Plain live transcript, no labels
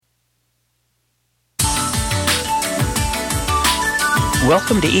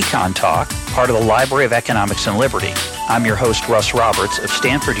Welcome to EconTalk, part of the Library of Economics and Liberty. I'm your host, Russ Roberts of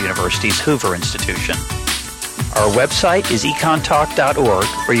Stanford University's Hoover Institution. Our website is econtalk.org,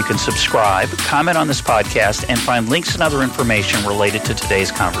 where you can subscribe, comment on this podcast, and find links and other information related to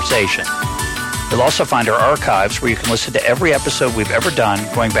today's conversation. You'll also find our archives, where you can listen to every episode we've ever done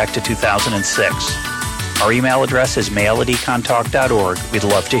going back to 2006. Our email address is mail@econtalk.org. We'd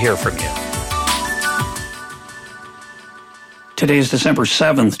love to hear from you. Today is December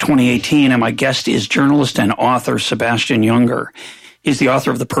 7th, 2018, and my guest is journalist and author Sebastian Junger. He's the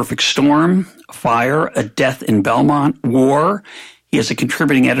author of The Perfect Storm, Fire, A Death in Belmont, War. He is a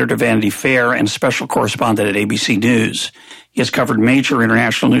contributing editor to Vanity Fair and a special correspondent at ABC News. He has covered major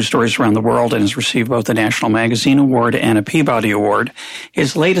international news stories around the world and has received both a National Magazine Award and a Peabody Award.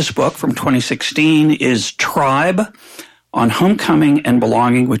 His latest book from 2016 is Tribe, on Homecoming and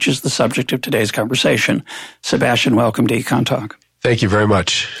Belonging, which is the subject of today's conversation. Sebastian, welcome to EconTalk. Thank you very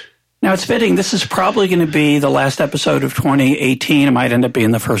much. Now, it's fitting. This is probably going to be the last episode of 2018. It might end up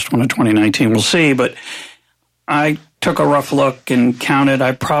being the first one of 2019. We'll see. But I took a rough look and counted.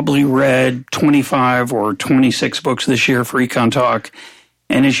 I probably read 25 or 26 books this year for EconTalk.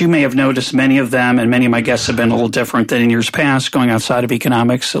 And as you may have noticed, many of them and many of my guests have been a little different than in years past, going outside of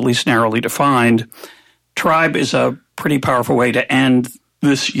economics, at least narrowly defined. Tribe is a pretty powerful way to end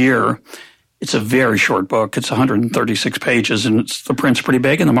this year. It's a very short book. It's 136 pages, and the print's pretty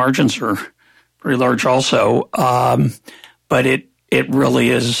big, and the margins are pretty large also. But it really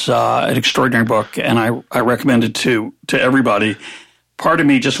is an extraordinary book, and I recommend it to everybody. Part of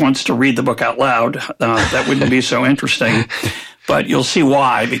me just wants to read the book out loud. That wouldn't be so interesting. But you'll see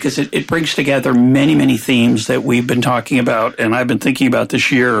why, because it brings together many, many themes that we've been talking about, and I've been thinking about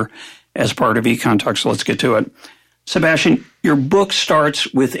this year as part of EconTalk, so let's get to it. Sebastian, your book starts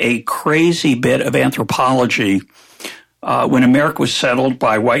with a crazy bit of anthropology. When America was settled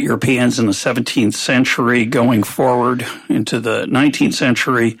by white Europeans in the 17th century, going forward into the 19th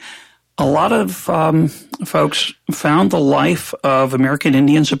century, a lot of folks found the life of American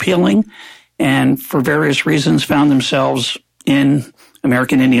Indians appealing, and for various reasons found themselves in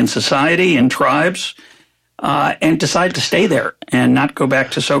American Indian society and tribes, and decided to stay there and not go back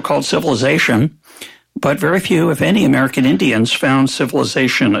to so-called civilization. But very few, if any, American Indians found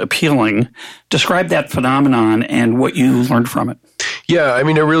civilization appealing. Describe that phenomenon and what you learned from it. Yeah, I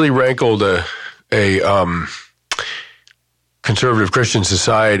mean, it really rankled a conservative Christian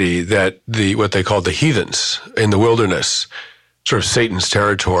society that what they called the heathens in the wilderness, sort of Satan's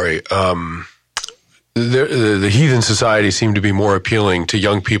territory. The heathen society seemed to be more appealing to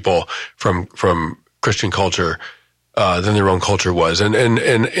young people from Christian culture than their own culture was. And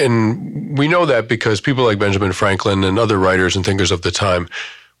we know that because people like Benjamin Franklin and other writers and thinkers of the time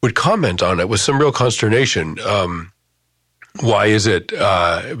would comment on it with some real consternation. Why is it,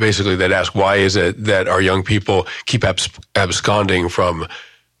 basically they'd ask, why is it that our young people keep absconding from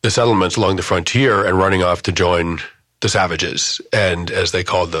the settlements along the frontier and running off to join the savages, and as they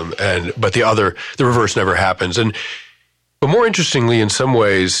called them, but the reverse never happens. But more interestingly, in some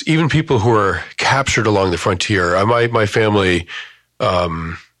ways, even people who are captured along the frontier, my family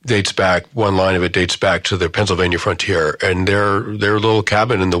dates back, one line of it dates back to the Pennsylvania frontier, and their little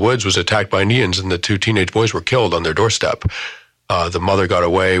cabin in the woods was attacked by Indians, and the two teenage boys were killed on their doorstep. The mother got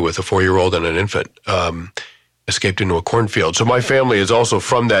away with a 4-year-old and an infant, escaped into a cornfield. So my family is also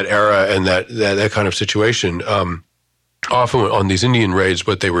from that era and that kind of situation. Often on these Indian raids,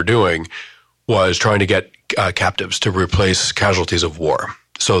 what they were doing was trying to get captives to replace casualties of war.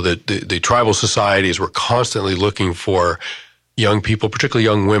 So that the tribal societies were constantly looking for young people, particularly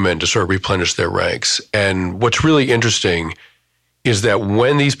young women, to sort of replenish their ranks. And what's really interesting is that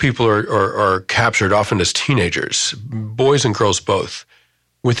when these people are captured, often as teenagers, boys and girls both,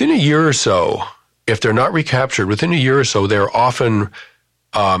 within a year or so, if they're not recaptured, within a year or so, they're often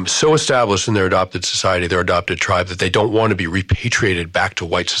so established in their adopted society, their adopted tribe, that they don't want to be repatriated back to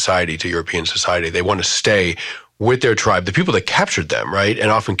white society, to European society. They want to stay with their tribe, the people that captured them, right,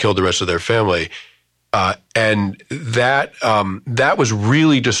 and often killed the rest of their family. And that was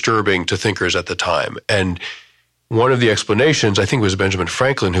really disturbing to thinkers at the time. And one of the explanations, I think it was Benjamin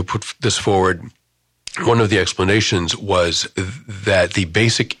Franklin who put this forward, one of the explanations was that the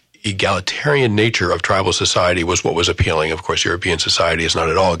basic egalitarian nature of tribal society was what was appealing. Of course, European society is not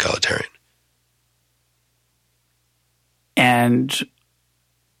at all egalitarian. And,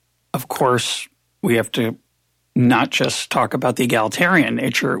 of course, we have to not just talk about the egalitarian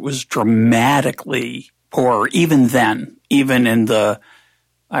nature. It was dramatically poor even then, even in the,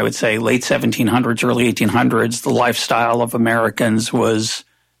 I would say, late 1700s, early 1800s. The lifestyle of Americans was,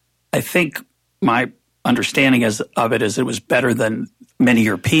 I think my understanding of it is it was better than many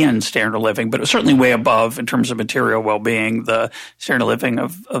European standard of living, but it was certainly way above in terms of material well-being the standard of living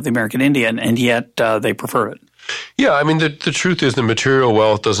of the American Indian, and yet they prefer it. Yeah, I mean, the truth is the material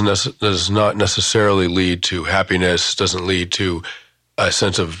wealth does not necessarily lead to happiness, doesn't lead to a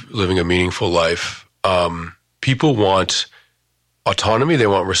sense of living a meaningful life. People want autonomy, they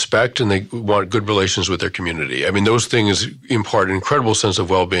want respect, and they want good relations with their community. I mean, those things impart an incredible sense of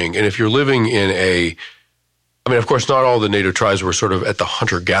well-being. And if you're living in I mean, of course, not all the native tribes were sort of at the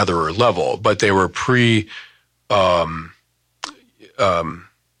hunter-gatherer level, but they were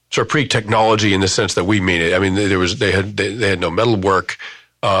pre-technology in the sense that we mean it. I mean, they had no metal work.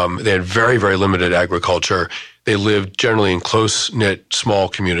 They had very, very limited agriculture. They lived generally in close-knit, small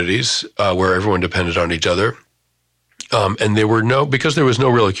communities where everyone depended on each other. And because there was no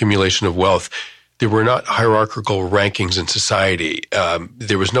real accumulation of wealth, there were not hierarchical rankings in society.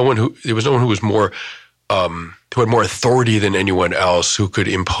 There was no one who was more who had more authority than anyone else, who could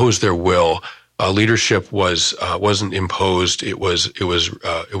impose their will. Leadership wasn't imposed; it was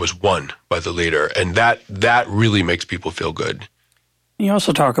won by the leader, and that really makes people feel good. You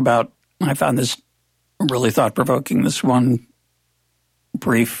also talk about, I found this really thought-provoking, this one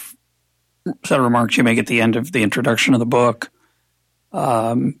brief set of remarks you make at the end of the introduction of the book.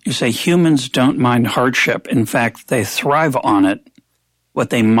 You say humans don't mind hardship. In fact, they thrive on it. What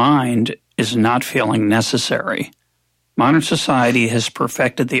they mind is not feeling necessary. Modern society has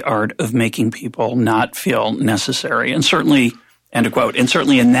perfected the art of making people not feel necessary. And certainly, end of quote, and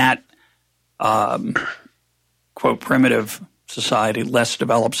certainly in that, quote, primitive society, less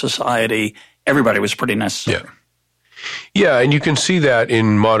developed society, everybody was pretty necessary. Yeah, and you can see that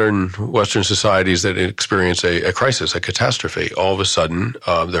in modern Western societies that experience a crisis, a catastrophe. All of a sudden,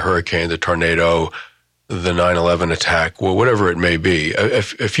 the hurricane, the tornado, the 9/11 attack, well, whatever it may be, a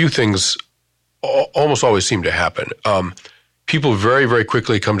few things almost always seem to happen. People very, very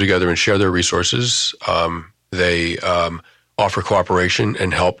quickly come together and share their resources. They offer cooperation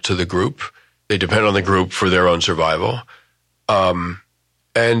and help to the group. They depend on the group for their own survival. And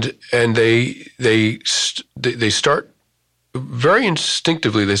they start very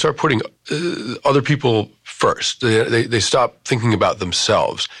instinctively. They start putting other people first. They stop thinking about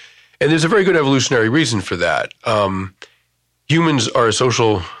themselves, and there's a very good evolutionary reason for that. Humans are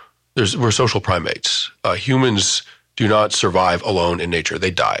social. We're social primates. Humans do not survive alone in nature.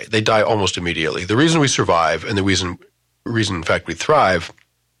 They die. They die almost immediately. The reason we survive, and the reason in fact we thrive,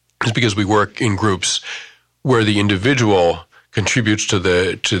 is because we work in groups where the individual contributes to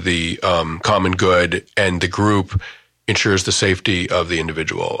the common good, and the group ensures the safety of the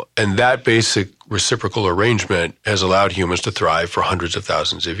individual. And that basic reciprocal arrangement has allowed humans to thrive for hundreds of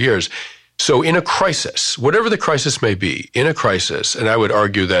thousands of years. So in a crisis, whatever the crisis may be, in a crisis, and I would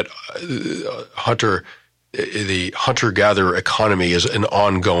argue that the hunter-gatherer economy is an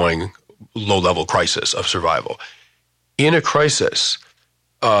ongoing low-level crisis of survival. In a crisis,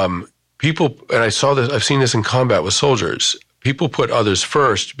 people, and I've seen this in combat with soldiers, people put others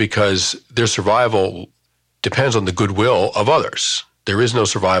first because their survival depends on the goodwill of others. There is no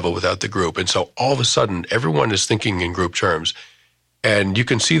survival without the group. And so all of a sudden, everyone is thinking in group terms. And you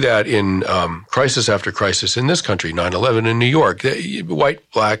can see that in crisis after crisis in this country, 9/11 in New York. White,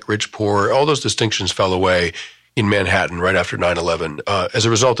 black, rich, poor, all those distinctions fell away in Manhattan right after 9/11. As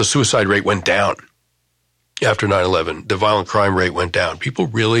a result, the suicide rate went down after 9/11. The violent crime rate went down. People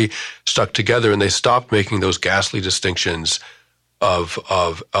really stuck together, and they stopped making those ghastly distinctions of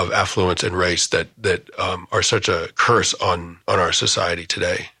affluence and race that are such a curse on our society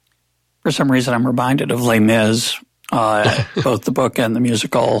today. For some reason, I'm reminded of Les Mis. Both the book and the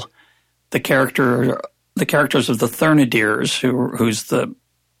musical, the characters of the Thurnadiers,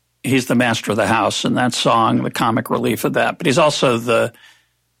 he's the master of the house in that song, the comic relief of that. But he's also the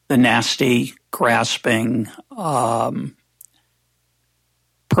nasty, grasping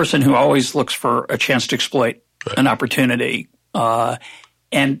person who always looks for a chance to exploit an opportunity.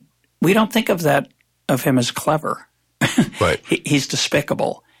 And we don't think of him as clever. Right. He's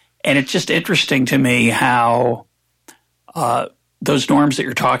despicable. And it's just interesting to me how those norms that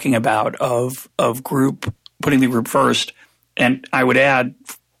you're talking about of group, putting the group first, and I would add,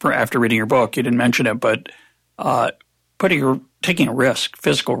 after reading your book, you didn't mention it, but taking a risk,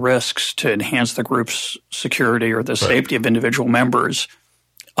 physical risks to enhance the group's security or the safety of individual members,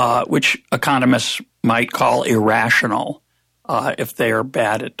 which economists might call irrational if they are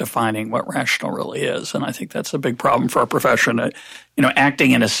bad at defining what rational really is. And I think that's a big problem for our profession.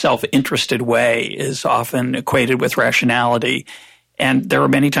 Acting in a self-interested way is often equated with rationality. And there are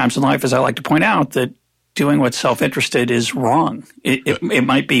many times in life, as I like to point out, that doing what's self-interested is wrong. It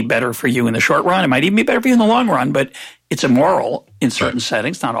might be better for you in the short run. It might even be better for you in the long run, but it's immoral. in certain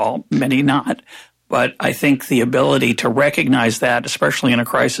settings, not all, many not. But I think the ability to recognize that, especially in a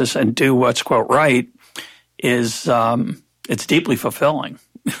crisis, and do what's, quote, right, is it's deeply fulfilling.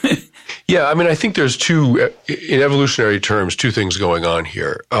 Yeah, I mean, I think there's in evolutionary terms, two things going on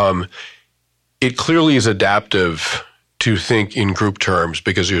here. It clearly is adaptive to think in group terms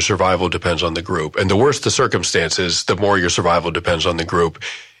because your survival depends on the group. And the worse the circumstances, the more your survival depends on the group.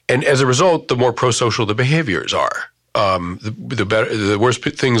 And as a result, the more pro-social the behaviors are. The worse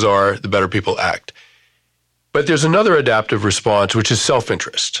things are, the better people act. But there's another adaptive response, which is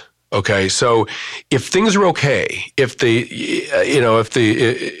self-interest. Okay, so if things are okay, if the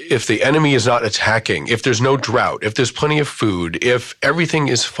enemy is not attacking, if there's no drought, if there's plenty of food, if everything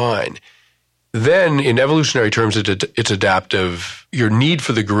is fine, then in evolutionary terms, it's adaptive. Your need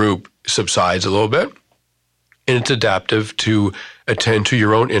for the group subsides a little bit, and it's adaptive to attend to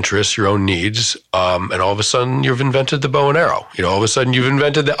your own interests, your own needs, and all of a sudden you've invented the bow and arrow. All of a sudden you've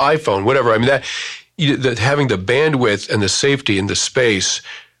invented the iPhone, whatever. I mean, that having the bandwidth and the safety and the space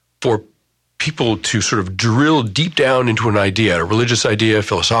for people to sort of drill deep down into an idea, a religious idea, a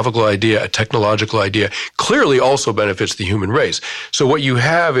philosophical idea, a technological idea, clearly also benefits the human race. So what you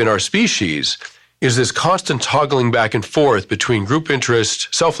have in our species is this constant toggling back and forth between group interest,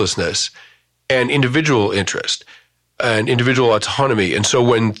 selflessness, and individual interest and individual autonomy. And so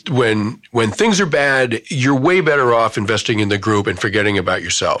when things are bad, you're way better off investing in the group and forgetting about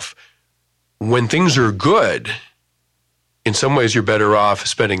yourself. When things are good, in some ways, you're better off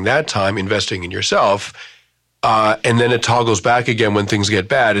spending that time investing in yourself, and then it toggles back again when things get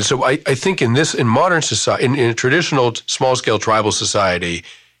bad. And so I think in modern society, in a traditional small-scale tribal society,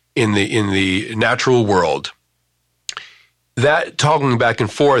 in the natural world, that toggling back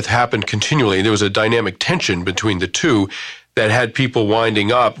and forth happened continually. There was a dynamic tension between the two that had people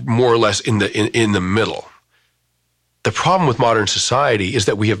winding up more or less in the middle. The problem with modern society is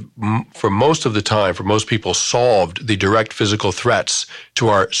that we have, for most of the time, for most people, solved the direct physical threats to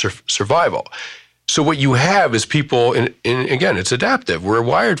our survival. So what you have is people, and again, it's adaptive. We're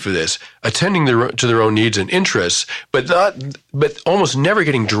wired for this, attending to their own needs and interests, but almost never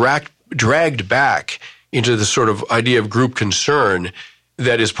getting dragged back into the sort of idea of group concern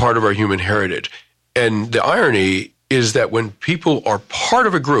that is part of our human heritage. And the irony is that when people are part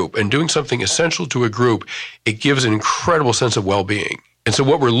of a group and doing something essential to a group, it gives an incredible sense of well-being. And so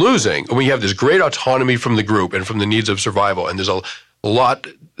what we're losing, and we have this great autonomy from the group and from the needs of survival, and there's a lot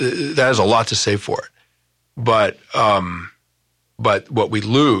that has a lot to say for it. But what we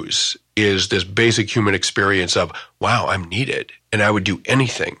lose is this basic human experience of, wow, I'm needed, and I would do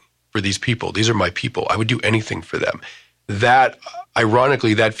anything for these people. These are my people. I would do anything for them. That,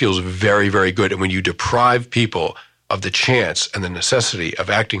 ironically, that feels very, very good. And when you deprive people of the chance and the necessity of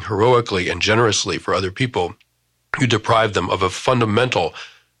acting heroically and generously for other people, you deprive them of a fundamental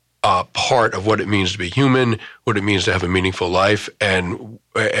part of what it means to be human, what it means to have a meaningful life, and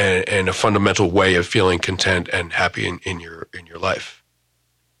a fundamental way of feeling content and happy in your life.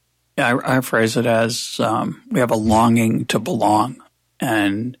 Yeah, I phrase it as we have a longing to belong,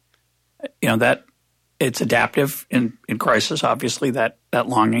 and that it's adaptive in crisis. Obviously, that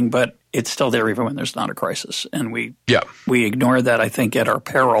longing, but it's still there even when there's not a crisis, and we ignore that, I think, at our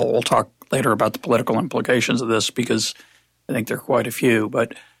peril. We'll talk later about the political implications of this because I think there are quite a few.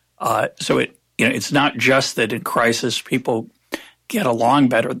 But so it's not just that in crisis people get along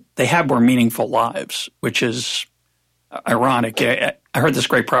better; they have more meaningful lives, which is ironic. I heard this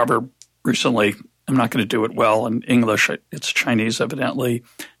great proverb recently. I'm not going to do it well in English. It's Chinese, evidently.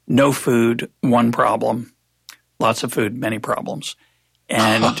 No food, one problem. Lots of food, many problems.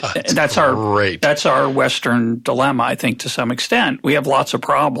 And that's our Western dilemma, I think, to some extent. We have lots of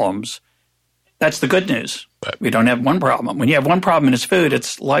problems. That's the good news. Right. We don't have one problem. When you have one problem and it's food,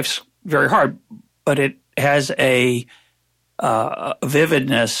 life's very hard. But it has a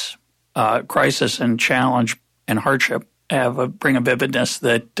vividness, crisis and challenge and hardship bring a vividness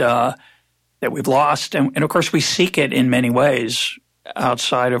that we've lost. And of course, we seek it in many ways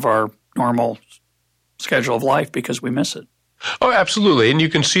outside of our normal schedule of life because we miss it. Oh, absolutely. And you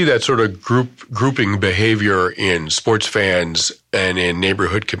can see that sort of grouping behavior in sports fans and in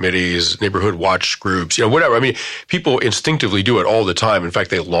neighborhood committees, neighborhood watch groups, whatever. I mean, people instinctively do it all the time. In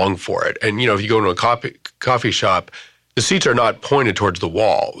fact, they long for it. And, if you go to a coffee shop, the seats are not pointed towards the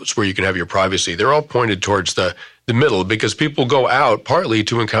wall. It's where you can have your privacy. They're all pointed towards the middle because people go out partly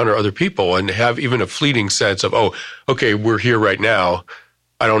to encounter other people and have even a fleeting sense of, oh, okay, we're here right now.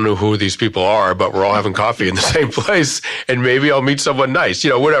 I don't know who these people are, but we're all having coffee in the same place, and maybe I'll meet someone nice,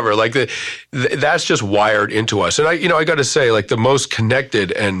 whatever. Like that's just wired into us. And I got to say, like the most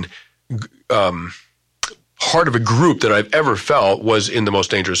connected and part of a group that I've ever felt was in the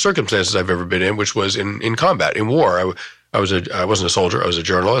most dangerous circumstances I've ever been in, which was in combat, in war. I wasn't a soldier. I was a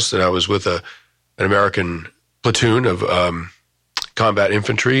journalist, and I was with an American platoon of combat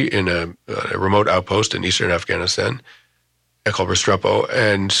infantry in a remote outpost in eastern Afghanistan called Restrepo.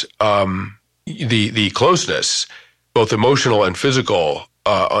 And the closeness, both emotional and physical,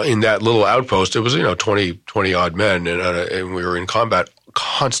 in that little outpost, it was 20 odd men, and we were in combat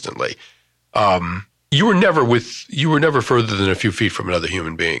constantly. You were never further than a few feet from another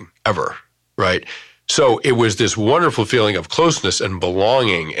human being, ever, right? So it was this wonderful feeling of closeness and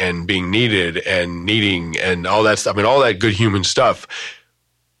belonging and being needed and needing and all that stuff. I mean, all that good human stuff.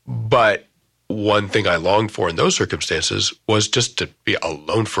 But one thing I longed for in those circumstances was just to be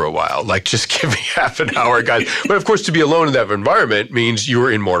alone for a while. Like, just give me half an hour, guys. But of course, to be alone in that environment means you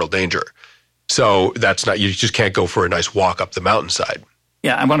are in mortal danger. So you just can't go for a nice walk up the mountainside.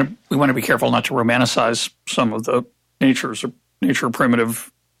 Yeah, we want to be careful not to romanticize some of the nature of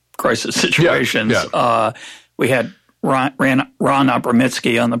primitive crisis situations. Yeah. We had Ron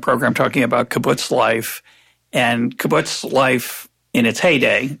Abramitsky on the program talking about kibbutz life, and kibbutz life in its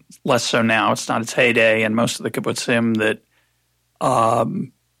heyday, less so now. It's not its heyday, and most of the kibbutzim that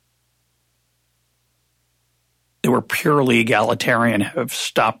they were purely egalitarian have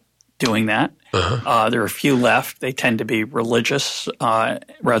stopped doing that. Uh-huh. There are a few left. They tend to be religious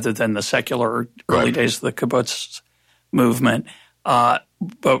rather than the secular early days of the kibbutz movement. But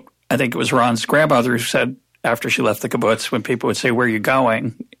I think it was Ron's grandmother who said after she left the kibbutz, when people would say, "Where are you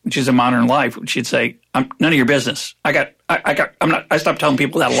going?" She's in modern life. She'd say, "None of your business. I stopped telling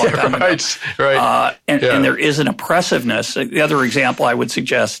people that a long time ago." Right. And there is an oppressiveness. The other example I would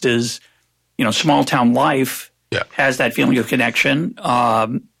suggest is, small town life has that feeling of connection.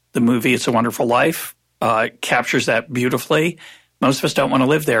 The movie It's a Wonderful Life captures that beautifully. Most of us don't want to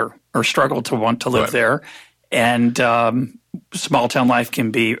live there or struggle to want to live there. And small town life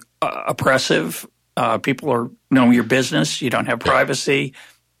can be oppressive. People are knowing your business. You don't have privacy.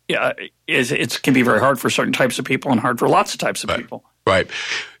 It can be very hard for certain types of people and hard for lots of types of people. Right.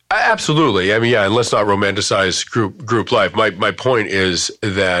 Absolutely. I mean, and let's not romanticize group life. My point is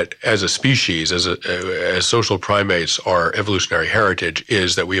that as a species, as social primates, our evolutionary heritage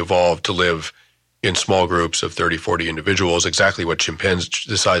is that we evolved to live in small groups of 30, 40 individuals, exactly what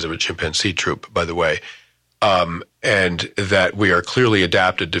the size of a chimpanzee troop, by the way, and that we are clearly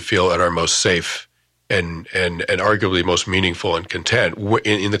adapted to feel at our most safe and arguably most meaningful and content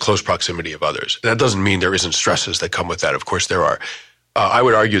in the close proximity of others. That doesn't mean there isn't stresses that come with that. Of course there are. I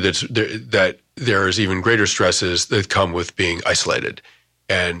would argue that there is even greater stresses that come with being isolated,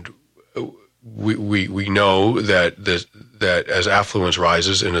 and we know that as affluence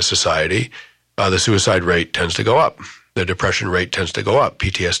rises in a society, the suicide rate tends to go up, the depression rate tends to go up,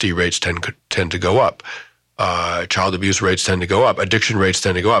 PTSD rates tend to go up, child abuse rates tend to go up, addiction rates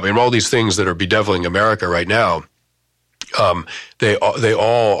tend to go up, and all these things that are bedeviling America right now, they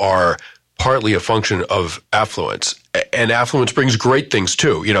all are partly a function of affluence, and affluence brings great things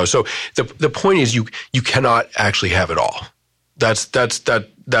too. So the point is you cannot actually have it all. That's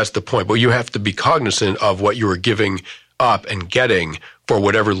the point. But you have to be cognizant of what you are giving up and getting for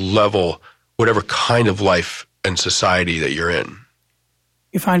whatever level, whatever kind of life and society that you're in.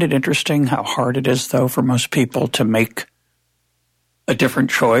 You find it interesting how hard it is, though, for most people to make a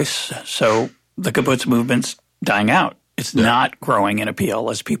different choice. So the kibbutz movement's dying out. It's not growing in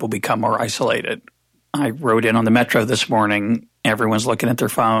appeal as people become more isolated. I rode in on the metro this morning. Everyone's looking at their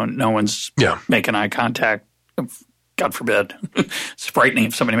phone. No one's making eye contact. God forbid. It's frightening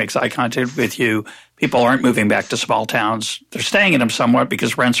if somebody makes eye contact with you. People aren't moving back to small towns. They're staying in them somewhat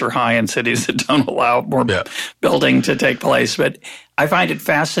because rents are high in cities that don't allow more building to take place. But I find it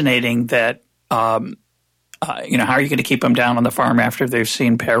fascinating that, how are you going to keep them down on the farm after they've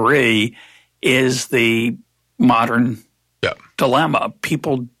seen Paris is the modern dilemma.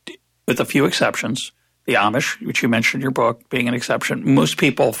 People, with a few exceptions, the Amish, which you mentioned in your book, being an exception, most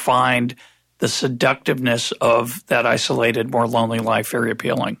people find the seductiveness of that isolated, more lonely life very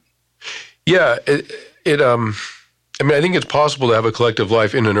appealing. Yeah, I think it's possible to have a collective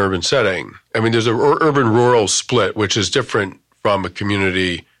life in an urban setting. I mean, there's an urban-rural split, which is different from a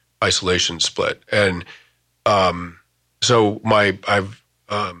community isolation split. And so my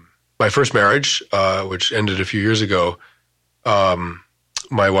first marriage, which ended a few years ago,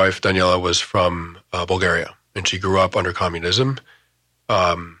 my wife, Daniela, was from Bulgaria, and she grew up under communism.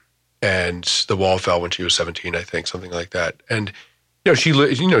 And the wall fell when she was 17, I think, something like that. And, she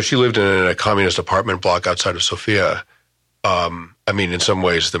lived in a communist apartment block outside of Sofia. In some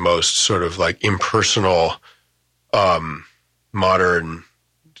ways, the most sort of like impersonal, modern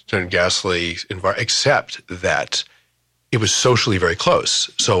and ghastly environment, except that it was socially very close.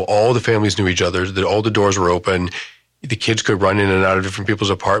 So all the families knew each other. All the doors were open. The kids could run in and out of different people's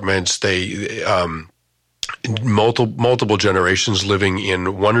apartments. They multiple generations living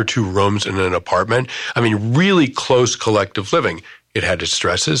in one or two rooms in an apartment. I mean, really close collective living. It had its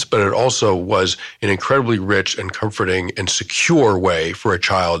stresses, but it also was an incredibly rich and comforting and secure way for a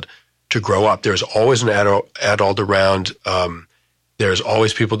child to grow up. There's always an adult around. There's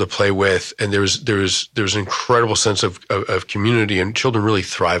always people to play with, and there's an incredible sense of community, and children really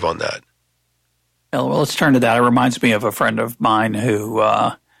thrive on that. Well, let's turn to that. It reminds me of a friend of mine who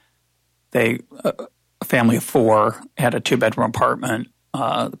a family of four had a two-bedroom apartment.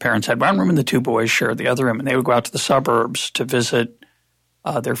 The parents had one room and the two boys shared the other room, and they would go out to the suburbs to visit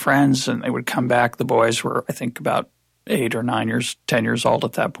their friends, and they would come back. The boys were, I think, about 8 or 9 years, 10 years old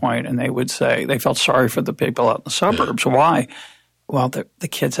at that point, and they would say they felt sorry for the people out in the suburbs. Yeah. Why? Well, the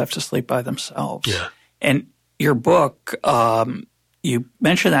kids have to sleep by themselves. Yeah. And your book, you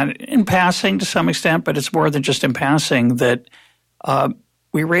mentioned that in passing to some extent, but it's more than just in passing, that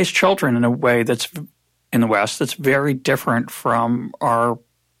we raise children in a way that's in the West that's very different from our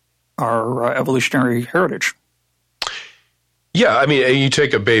evolutionary heritage. Yeah, I mean, you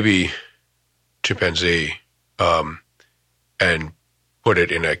take a baby chimpanzee and put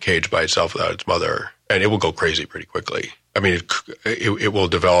it in a cage by itself without its mother, and it will go crazy pretty quickly. I mean, it will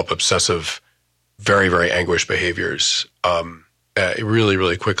develop obsessive, very, very anguished behaviors really,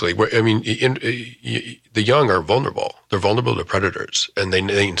 really quickly. I mean, the young are vulnerable. They're vulnerable to predators, and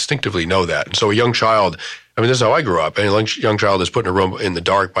they instinctively know that. And so a young child, I mean, this is how I grew up. And a young child is put in a room in the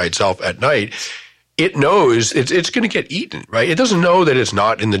dark by itself at night. It knows it's going to get eaten, right? It doesn't know that it's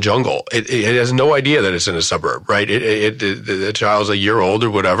not in the jungle. It has no idea that it's in a suburb, right? The child's a year old or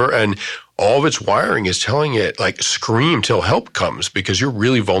whatever, and all of its wiring is telling it, like, scream till help comes because you're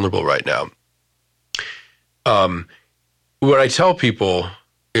really vulnerable right now. What I tell people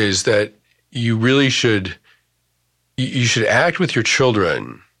is that you really should act with your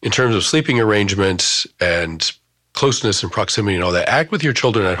children in terms of sleeping arrangements and closeness and proximity and all that. Act with your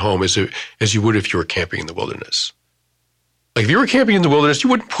children at home as you would if you were camping in the wilderness. Like, if you were camping in the wilderness, you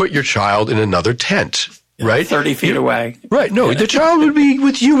wouldn't put your child in another tent, right? 30 feet away. Right. No, the child would be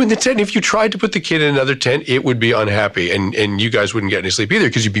with you in the tent. If you tried to put the kid in another tent, it would be unhappy, and you guys wouldn't get any sleep either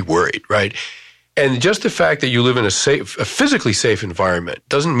because you'd be worried, right? And just the fact that you live in a physically safe environment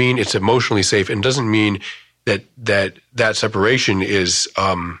doesn't mean it's emotionally safe, and doesn't mean that separation is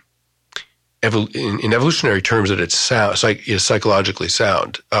in evolutionary terms that it's is psychologically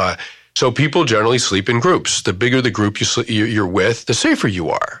sound. So people generally sleep in groups. The bigger the group you're with, the safer you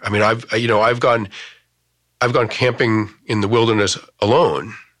are. I mean, I've gone camping in the wilderness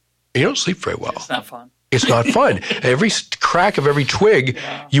alone. You don't sleep very well. It's not fun. It's not fun. Every crack of every twig,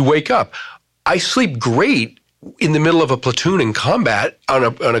 you wake up. I sleep great in the middle of a platoon in combat on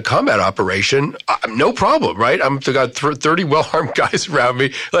a combat operation. No problem, right? I've got 30 well-armed guys around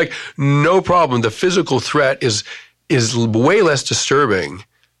me. Like, no problem. The physical threat is way less disturbing.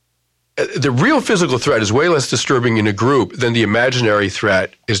 The real physical threat is way less disturbing in a group than the imaginary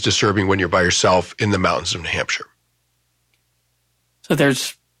threat is disturbing when you're by yourself in the mountains of New Hampshire. So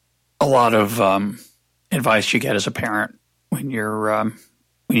there's a lot of advice you get as a parent when you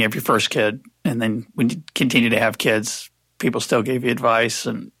have your first kid, and then when you continue to have kids, people still give you advice,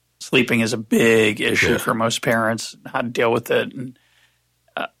 and sleeping is a big issue for most parents, how to deal with it. And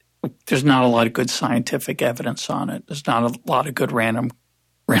there's not a lot of good scientific evidence on it. There's not a lot of good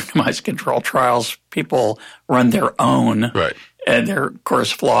randomized control trials. People run their own, right, and they're, of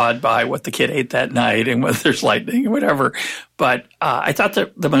course, flawed by what the kid ate that night and whether there's lightning or whatever. But I thought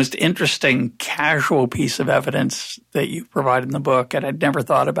that the most interesting casual piece of evidence that you provide in the book, and I'd never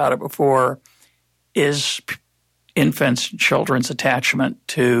thought about it before, is infants and children's attachment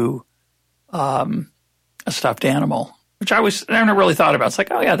to a stuffed animal, which I never really thought about. It's like,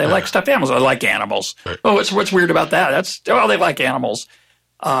 oh, yeah, they like stuffed animals. I like animals. Right. Oh, what's weird about that? They like animals.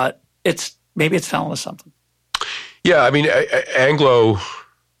 Maybe it's telling us something. Yeah, I mean, Anglo,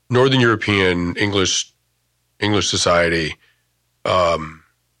 Northern European, English society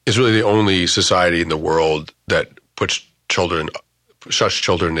is really the only society in the world that shuts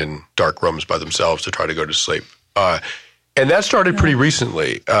children in dark rooms by themselves to try to go to sleep. And that started pretty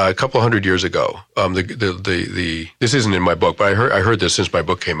recently, a couple hundred years ago. This isn't in my book, but I heard this since my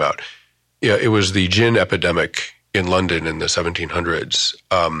book came out. Yeah, it was the gin epidemic in London in the 1700s.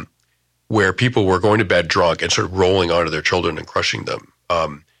 Where people were going to bed drunk and sort of rolling onto their children and crushing them.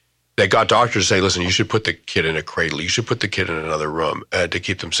 They got doctors to say, listen, you should put the kid in a cradle. You should put the kid in another room to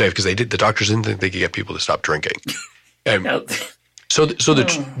keep them safe, because the doctors didn't think they could get people to stop drinking. And So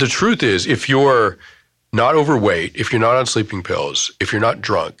the truth is, if you're not overweight, if you're not on sleeping pills, if you're not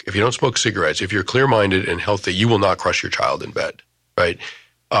drunk, if you don't smoke cigarettes, if you're clear-minded and healthy, you will not crush your child in bed, right?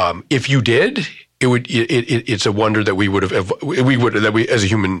 If you did, it's a wonder that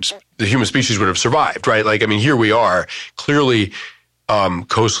the human species would have survived, right? Like, I mean, here we are. Clearly,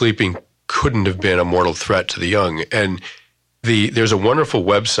 co-sleeping couldn't have been a mortal threat to the young. And there's a wonderful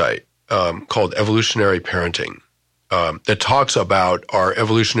website called Evolutionary Parenting that talks about our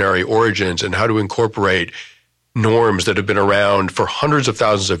evolutionary origins and how to incorporate norms that have been around for hundreds of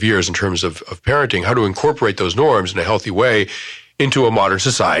thousands of years in terms of parenting, how to incorporate those norms in a healthy way into a modern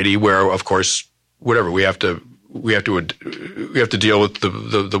society where, of course, whatever we have to deal with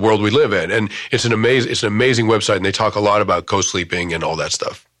the world we live in. And it's an amazing website, and they talk a lot about co-sleeping and all that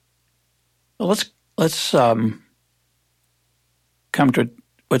stuff. Well, let's come to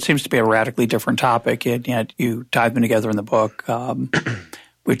what seems to be a radically different topic, and yet you dive them together in the book,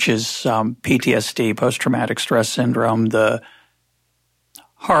 which is PTSD, post-traumatic stress syndrome, the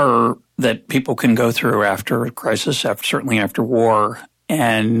horror that people can go through after a crisis, certainly after war.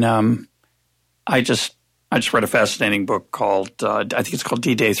 And I just read a fascinating book called, I think it's called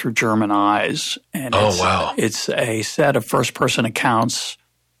D-Day Through German Eyes. And it's a set of first-person accounts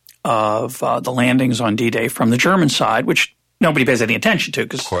of the landings on D-Day from the German side, which nobody pays any attention to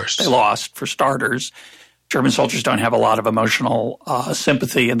because they lost, for starters. German soldiers don't have a lot of emotional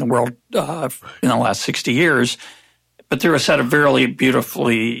sympathy in the world in the last 60 years. But through a set of really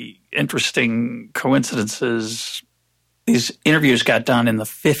beautifully interesting coincidences, these interviews got done in the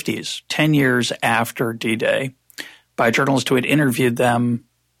 50s, 10 years after D-Day, by a journalist who had interviewed them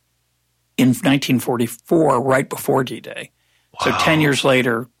in 1944, right before D-Day. Wow. So 10 years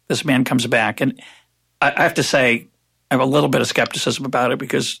later, this man comes back. And I have to say, I have a little bit of skepticism about it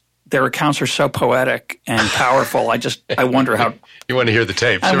because their accounts are so poetic and powerful. I wonder how – You want to hear the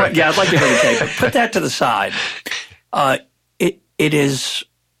tapes, right? Yeah, I'd like to hear the tape. But put that to the side. It is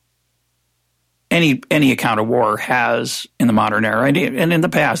any account of war has in the modern era and in the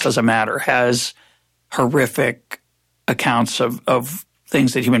past, doesn't matter, has horrific accounts of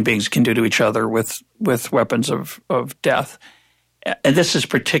things that human beings can do to each other with weapons of death. And this is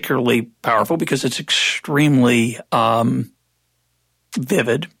particularly powerful because it's extremely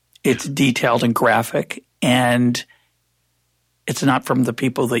vivid. It's detailed and graphic, and it's not from the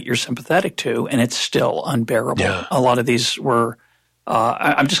people that you're sympathetic to, and it's still unbearable. Yeah. A lot of these were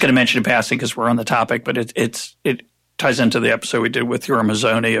I'm just going to mention in passing because we're on the topic, but it ties into the episode we did with Yoram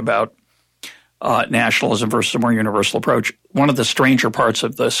Hazony about nationalism versus a more universal approach. One of the stranger parts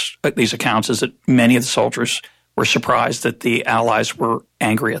of these accounts is that many of the soldiers were surprised that the Allies were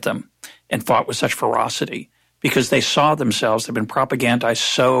angry at them and fought with such ferocity because they saw themselves, they've been propagandized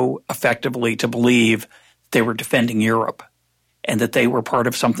so effectively to believe they were defending Europe and that they were part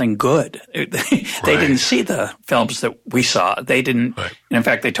of something good. They didn't see the films that we saw. They didn't – and in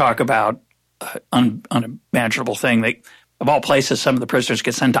fact, they talk about unimaginable thing. Of all places, some of the prisoners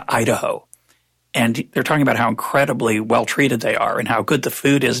get sent to Idaho. And they're talking about how incredibly well-treated they are and how good the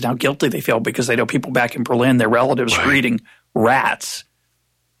food is and how guilty they feel because they know people back in Berlin, their relatives were eating rats.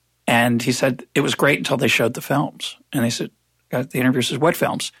 And he said it was great until they showed the films. And they said, the interviewer says, what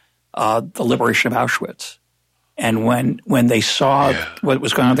films? The liberation of Auschwitz. And when they saw what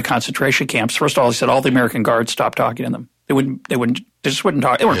was going on in the concentration camps, first of all, he said all the American guards stopped talking to them. They just wouldn't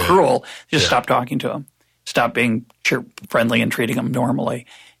talk. They weren't cruel. They just stopped talking to them, stopped being friendly and treating them normally.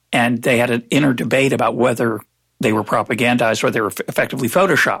 And they had an inner debate about whether they were propagandized or they were effectively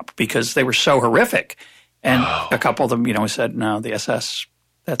photoshopped because they were so horrific. And a couple of them, said, no, the SS,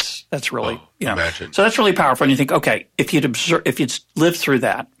 that's really, Imagine. So that's really powerful. And you think, okay, if you'd lived through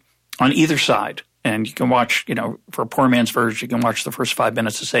that on either side, and you can watch, for a poor man's version, you can watch the first 5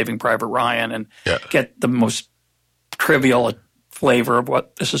 minutes of Saving Private Ryan and get the most trivial flavor of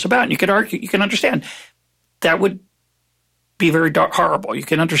what this is about. And you can understand that would be very horrible. You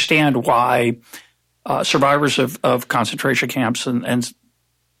can understand why survivors of concentration camps and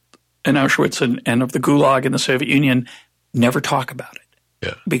Auschwitz and of the Gulag in the Soviet Union never talk about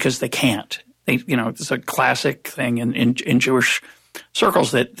it because they can't. It's a classic thing in Jewish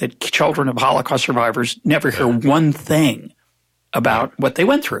circles that children of Holocaust survivors never hear one thing about what they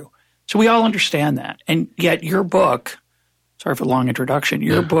went through. So we all understand that. And yet your book, sorry for the long introduction,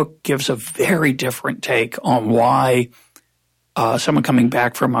 your book gives a very different take on why someone coming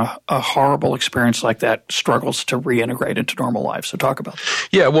back from a horrible experience like that struggles to reintegrate into normal life. So talk about that.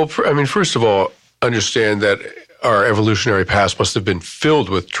 Yeah, well, first of all, understand that our evolutionary past must have been filled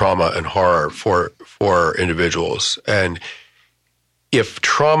with trauma and horror for individuals. And if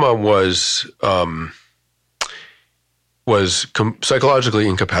trauma was was psychologically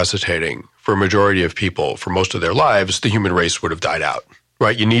incapacitating for a majority of people for most of their lives, the human race would have died out.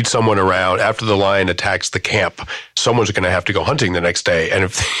 Right, you need someone around after the lion attacks the camp. Someone's going to have to go hunting the next day, and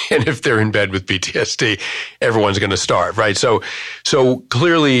if they're in bed with PTSD, everyone's going to starve. Right, so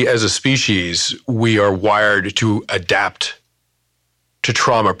clearly, as a species, we are wired to adapt to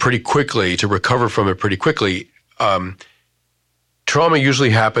trauma pretty quickly, to recover from it pretty quickly. Trauma usually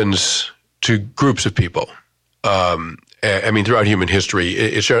happens to groups of people. I mean, throughout human history,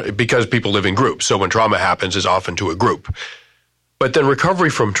 it's because people live in groups. So when trauma happens, it's often to a group. But then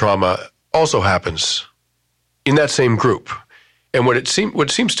recovery from trauma also happens in that same group. And what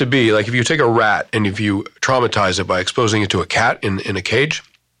seems to be, like if you take a rat and if you traumatize it by exposing it to a cat in a cage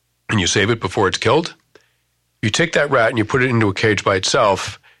and you save it before it's killed, you take that rat and you put it into a cage by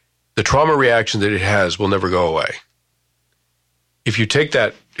itself, the trauma reaction that it has will never go away. If you take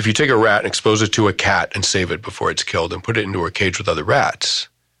a rat and expose it to a cat and save it before it's killed and put it into a cage with other rats,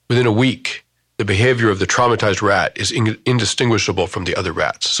 within a week, the behavior of the traumatized rat is indistinguishable from the other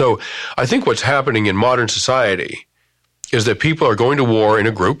rats. So I think what's happening in modern society is that people are going to war in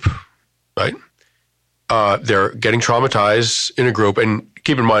a group, right? They're getting traumatized in a group, and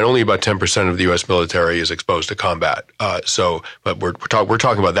keep in mind, only about 10% of the U.S. military is exposed to combat. But we're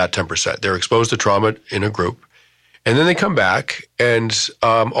talking about that 10%. They're exposed to trauma in a group, and then they come back, and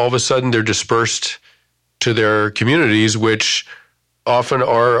all of a sudden they're dispersed to their communities, which often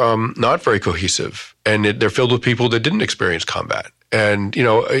are not very cohesive, and they're filled with people that didn't experience combat. And, the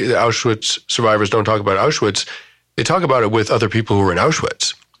Auschwitz survivors don't talk about Auschwitz. They talk about it with other people who were in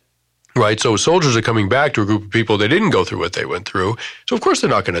Auschwitz, right? So soldiers are coming back to a group of people that didn't go through what they went through. So, of course, they're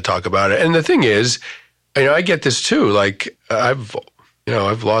not going to talk about it. And the thing is, I get this too. Like, I've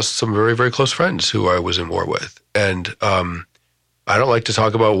lost some very, very close friends who I was in war with. And I don't like to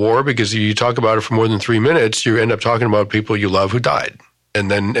talk about war because you talk about it for more than 3 minutes, you end up talking about people you love who died. And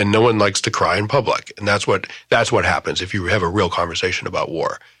no one likes to cry in public. And that's what happens if you have a real conversation about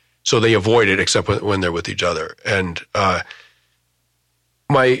war. So they avoid it except when they're with each other. And the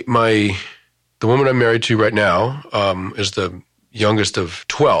woman I'm married to right now is the youngest of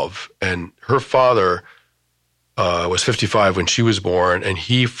 12, and her father was 55 when she was born, and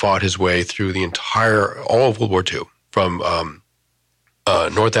he fought his way through all of World War II, from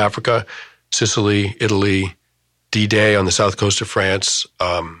North Africa, Sicily, Italy, D-Day on the south coast of France,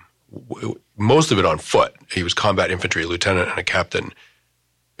 most of it on foot. He was combat infantry lieutenant and a captain.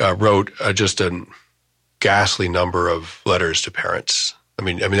 Wrote just a ghastly number of letters to parents. I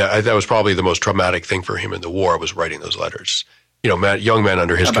mean that was probably the most traumatic thing for him in the war, was writing those letters. Young men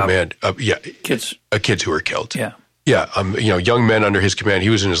under his command. Kids who were killed. Yeah. Young men under his command. He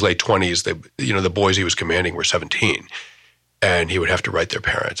was in his late 20s. The boys he was commanding were 17. And he would have to write their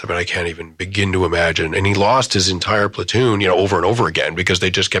parents. I mean, I can't even begin to imagine. And he lost his entire platoon, over and over again, because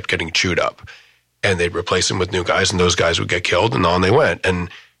they just kept getting chewed up. And they'd replace them with new guys, and those guys would get killed, and on they went.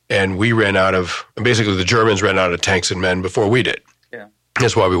 And we basically the Germans ran out of tanks and men before we did. Yeah.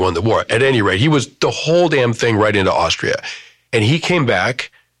 That's why we won the war. At any rate, he was the whole damn thing right into Austria. And he came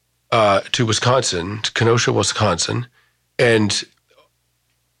back to Wisconsin, to Kenosha, Wisconsin, and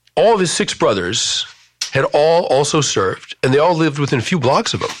all of his 6 brothers had all also served, and they all lived within a few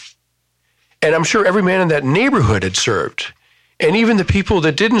blocks of him. And I'm sure every man in that neighborhood had served. And even the people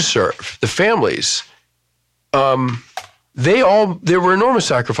that didn't serve, the families, there were enormous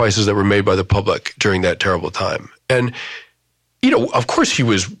sacrifices that were made by the public during that terrible time. And, of course he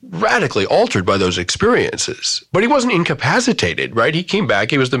was radically altered by those experiences, but he wasn't incapacitated, right? He came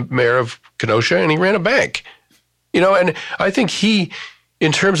back, he was the mayor of Kenosha, and he ran a bank, and I think he,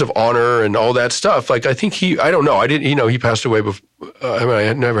 in terms of honor and all that stuff, I think I don't know, he passed away before, I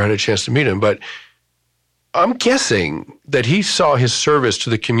had never had a chance to meet him, but I'm guessing that he saw his service to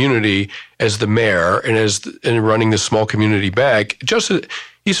the community as the mayor and running this small community bank,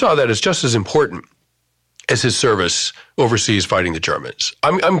 he saw that as just as important as his service overseas fighting the Germans.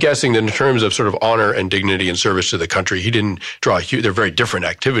 I'm guessing that in terms of sort of honor and dignity and service to the country, he didn't they're very different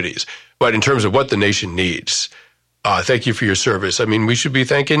activities. But in terms of what the nation needs, thank you for your service. I mean, we should be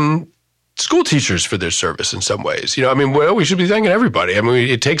thanking school teachers for their service in some ways. We should be thanking everybody. I mean,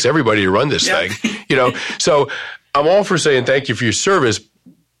 it takes everybody to run this thing, So I'm all for saying thank you for your service.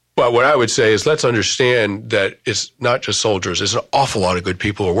 But what I would say is let's understand that it's not just soldiers. There's an awful lot of good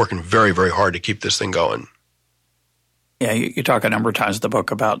people who are working very, very hard to keep this thing going. Yeah, you talk a number of times in the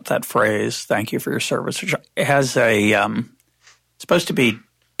book about that phrase, thank you for your service, which has it's supposed to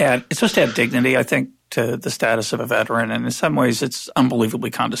add dignity, I think, to the status of a veteran. And in some ways, it's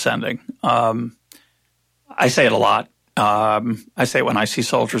unbelievably condescending. I say it a lot. I say it when I see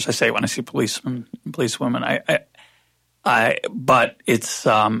soldiers. I say it when I see policemen and policewomen. But it's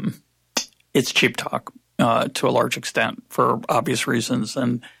cheap talk to a large extent for obvious reasons.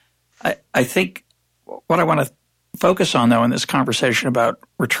 And I think what I want to focus on, though, in this conversation about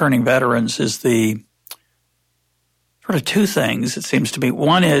returning veterans is the sort of two things, it seems to me.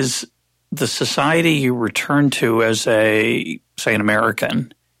 One is the society you return to as say an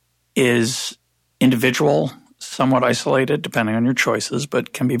American is individual, somewhat isolated, depending on your choices,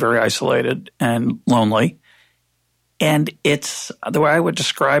 but can be very isolated and lonely. And it's the way I would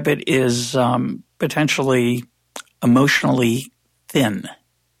describe it is potentially emotionally thin.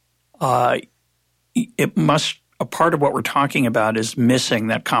 A part of what we're talking about is missing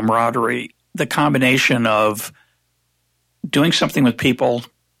that camaraderie, the combination of doing something with people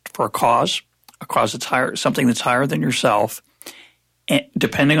for a cause that's higher, something that's higher than yourself, and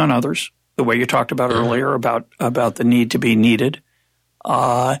depending on others, the way you talked about earlier about the need to be needed,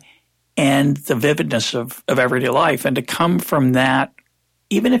 and the vividness of everyday life. And to come from that,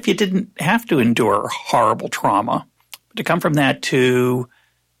 even if you didn't have to endure horrible trauma, to come from that to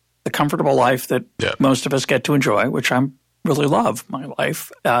the comfortable life that most of us get to enjoy, which I really love my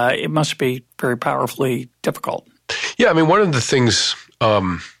life, it must be very powerfully difficult. Yeah, I mean, one of the things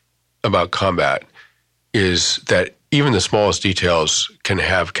about combat is that even the smallest details can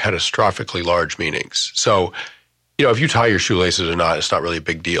have catastrophically large meanings. So, if you tie your shoelaces or not, it's not really a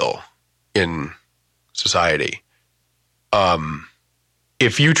big deal in society.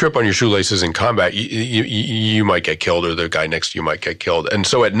 If you trip on your shoelaces in combat, you might get killed, or the guy next to you might get killed. And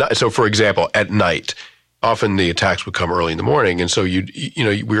so for example, at night, often the attacks would come early in the morning, and so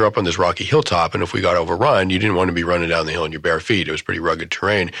we were up on this rocky hilltop, and if we got overrun, you didn't want to be running down the hill in your bare feet. It was pretty rugged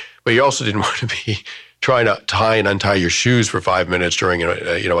terrain, but you also didn't want to be trying to tie and untie your shoes for 5 minutes during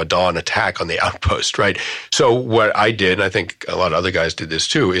a dawn attack on the outpost, right? So what I did, and I think a lot of other guys did this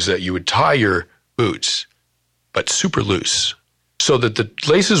too, is that you would tie your boots, but super loose, so that the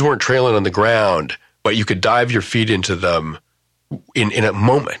laces weren't trailing on the ground, but you could dive your feet into them in a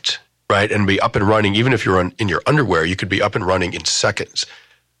moment, right? And be up and running. Even if you're in your underwear, you could be up and running in seconds.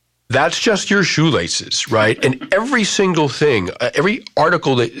 That's just your shoelaces, right? And every single thing, every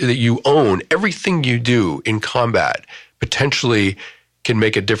article that you own, everything you do in combat potentially can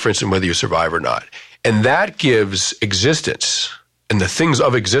make a difference in whether you survive or not. And that gives existence, and the things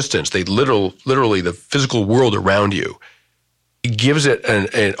of existence, they literally the physical world around you, it gives it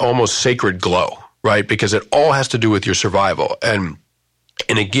an almost sacred glow, right? Because it all has to do with your survival. And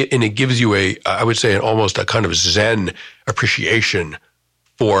it gives you I would say, almost a kind of Zen appreciation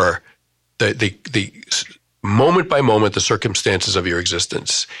for the moment by moment, the circumstances of your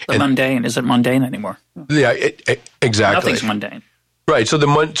existence. Mundane. Is it mundane anymore? Yeah, exactly. Nothing's mundane. Right. So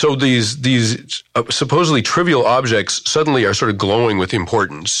these supposedly trivial objects suddenly are sort of glowing with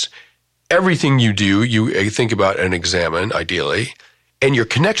importance. Everything you do, you think about and examine, ideally, and your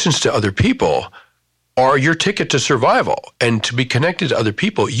connections to other people are your ticket to survival. And to be connected to other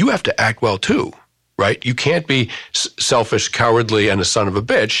people, you have to act well too, right? You can't be selfish, cowardly, and a son of a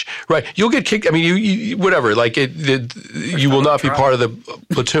bitch, right? You'll get kicked. I mean, you whatever. Like you will not be part of the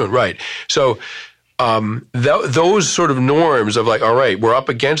platoon, right? So those sort of norms of like, all right, we're up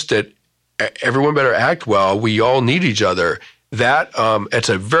against it. Everyone better act well. We all need each other. That it's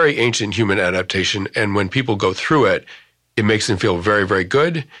a very ancient human adaptation, and when people go through it, it makes them feel very, very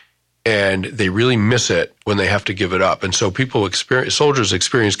good, and they really miss it when they have to give it up. And so soldiers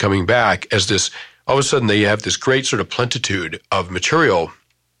experience coming back as this. All of a sudden, they have this great sort of plenitude of material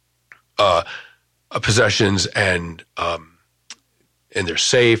possessions, and they're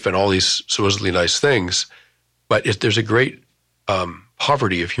safe, and all these supposedly nice things. But there's a great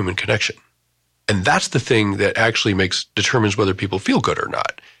poverty of human connection. And that's the thing that actually determines whether people feel good or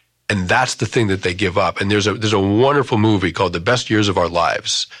not. And that's the thing that they give up. And there's a wonderful movie called The Best Years of Our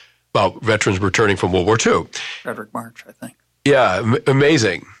Lives about veterans returning from World War II. Frederick March, I think. Yeah,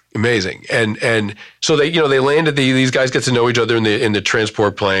 amazing. And so they landed. These guys get to know each other in the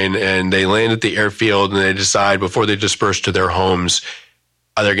transport plane, and they land at the airfield, and they decide before they disperse to their homes,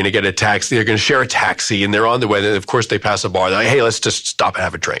 they're going to get a taxi. They're going to share a taxi, and they're on the way. Then, of course, they pass a bar. They're like, hey, let's just stop and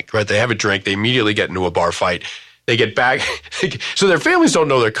have a drink, right? They have a drink. They immediately get into a bar fight. They get back. So their families don't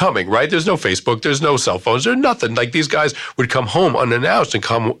know they're coming, right? There's no Facebook. There's no cell phones. There's nothing. Like, these guys would come home unannounced and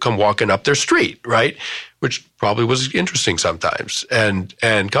come walking up their street, right? Which probably was interesting sometimes and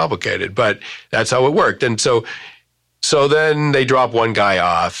complicated, but that's how it worked. And so then they drop one guy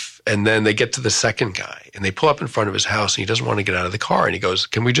off, and then they get to the second guy, and they pull up in front of his house, and he doesn't want to get out of the car, and he goes,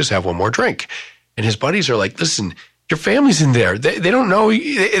 can we just have one more drink? And his buddies are like, listen, your family's in there. They don't know.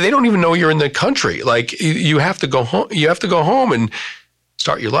 They don't even know you're in the country. Like, you have to go home. You have to go home and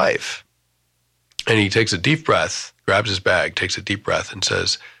start your life. And he takes a deep breath, grabs his bag, takes a deep breath, and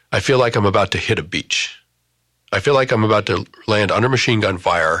says, I feel like I'm about to hit a beach. I feel like I'm about to land under machine gun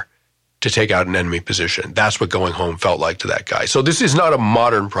fire to take out an enemy position. That's what going home felt like to that guy. So this is not a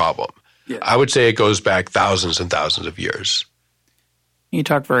modern problem. Yeah. I would say it goes back thousands and thousands of years. You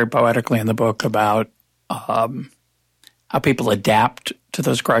talk very poetically in the book about how people adapt to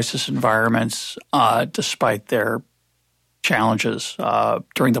those crisis environments despite their challenges.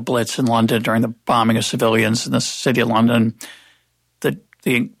 During the Blitz in London, during the bombing of civilians in the city of London, the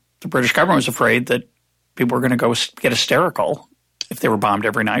British government was afraid that people were going to go get hysterical if they were bombed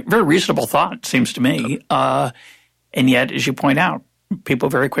every night. Very reasonable thought, seems to me. And yet, as you point out, people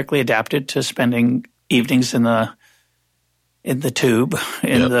very quickly adapted to spending evenings in the tube,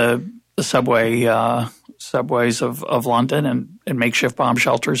 in the subways of London and makeshift bomb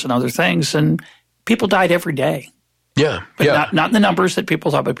shelters and other things. And people died every day. Yeah. But not in the numbers that people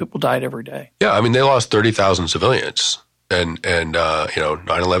thought, but people died every day. Yeah. I mean, they lost 30,000 civilians and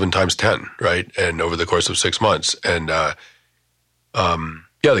 9/11 times 10, right? And over the course of 6 months. And,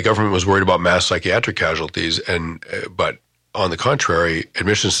 the government was worried about mass psychiatric casualties. But on the contrary,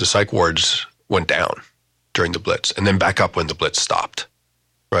 admissions to psych wards went down during the Blitz and then back up when the Blitz stopped,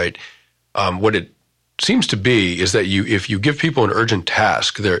 right? What it seems to be is that if you give people an urgent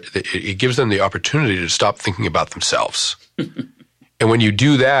task, it gives them the opportunity to stop thinking about themselves. And when you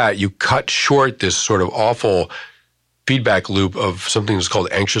do that, you cut short this sort of awful feedback loop of something that's called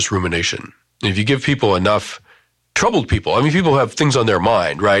anxious rumination. And if you give people enough troubled people, I mean, people have things on their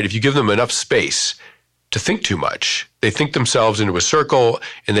mind, right? If you give them enough space to think too much, they think themselves into a circle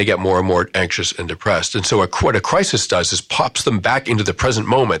and they get more and more anxious and depressed. And so what a crisis does is pops them back into the present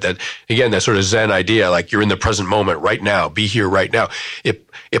moment. That, again, that sort of Zen idea, like you're in the present moment right now, be here right now.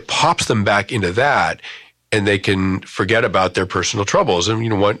 It pops them back into that, and they can forget about their personal troubles.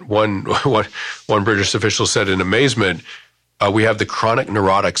 And, one British official said in amazement, we have the chronic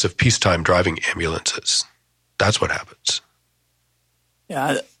neurotics of peacetime driving ambulances. That's what happens.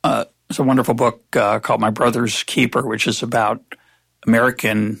 Yeah. It's a wonderful book called My Brother's Keeper, which is about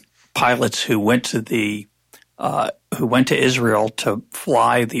American pilots who went to Israel to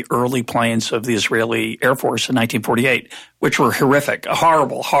fly the early planes of the Israeli Air Force in 1948, which were horrific,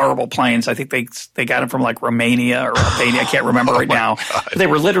 horrible, horrible planes. I think they got them from like Romania or Albania. I can't remember right now. They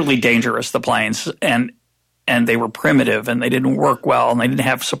were literally dangerous, the planes, and they were primitive and they didn't work well and they didn't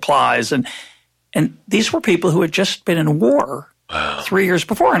have supplies. And these were people who had just been in war. Wow. 3 years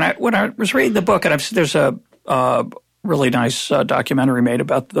before. And when I was reading the book, and there's a really nice documentary made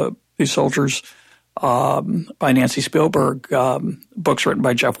about these soldiers by Nancy Spielberg, books written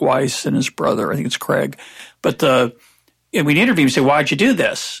by Jeff Weiss and his brother, I think it's Craig. But we interview them and say, why'd you do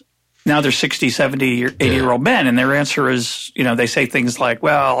this? Now they're 60, 70, 80-year-old men, and their answer is, they say things like,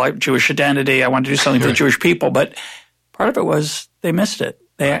 well, I have Jewish identity, I want to do something for the Jewish people. But part of it was they missed it.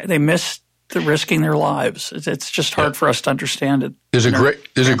 They missed they're risking their lives. It's just hard for us to understand it. There's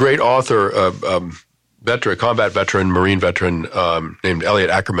a great author, a combat veteran, Marine veteran named Elliot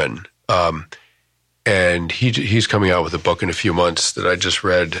Ackerman, and he's coming out with a book in a few months that I just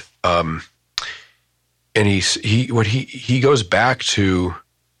read, and he goes back to.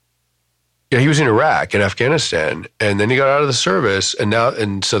 Yeah, he was in Iraq and Afghanistan, and then he got out of the service,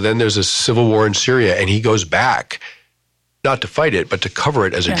 and so then there's a civil war in Syria, and he goes back. Not to fight it, but to cover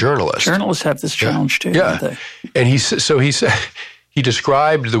it as a journalist. Journalists have this challenge too. Yeah, don't they? And he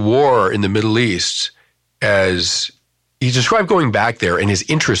described the war in the Middle East as he described going back there and his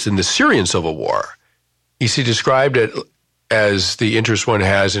interest in the Syrian civil war. He described it as the interest one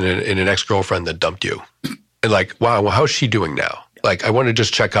has in an ex-girlfriend that dumped you, and like, wow, well, how's she doing now? Like, I want to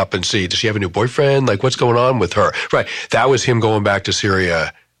just check up and see, does she have a new boyfriend? Like, what's going on with her? Right, that was him going back to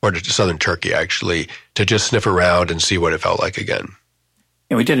Syria. Or to southern Turkey, actually, to just sniff around and see what it felt like again.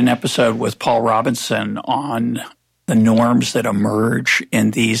 And we did an episode with Paul Robinson on the norms that emerge in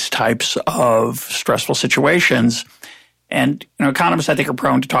these types of stressful situations. And economists, I think, are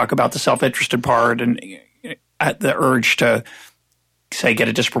prone to talk about the self-interested part and the urge to, say, get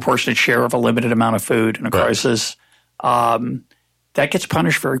a disproportionate share of a limited amount of food in a crisis. That gets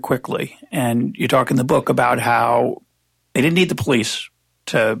punished very quickly. And you talk in the book about how they didn't need the police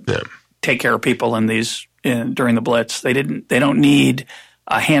to take care of people during the Blitz. They don't need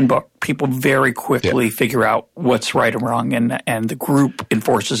a handbook. People very quickly figure out what's right and wrong, and the group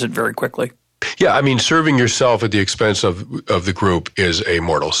enforces it very quickly. Yeah, I mean, serving yourself at the expense of the group is a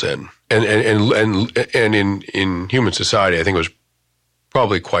mortal sin, and in human society, I think it was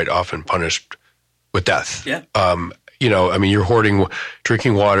probably quite often punished with death. Yeah. I mean, you're hoarding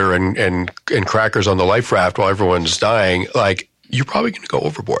drinking water and crackers on the life raft while everyone's dying. Like, you're probably going to go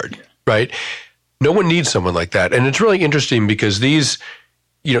overboard, right? No one needs someone like that. And it's really interesting because these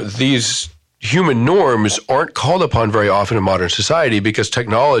human norms aren't called upon very often in modern society because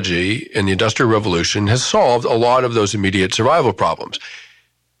technology and the Industrial Revolution has solved a lot of those immediate survival problems.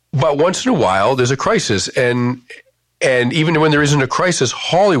 But once in a while, there's a crisis. And even when there isn't a crisis,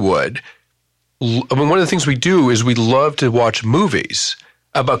 Hollywood, one of the things we do is we love to watch movies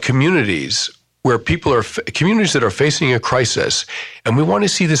about communities where communities that are facing a crisis. And we want to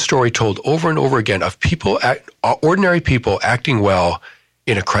see this story told over and over again of ordinary people acting well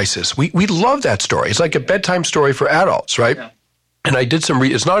in a crisis. We love that story. It's like a bedtime story for adults, right? Yeah. And I did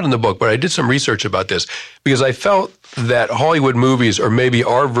it's not in the book, but I did some research about this because I felt that Hollywood movies are maybe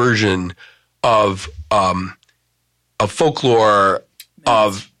our version of folklore,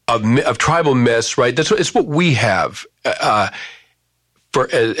 of tribal myths, right? It's what we have as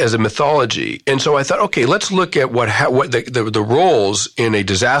a mythology. And so I thought, okay, let's look at what the roles in a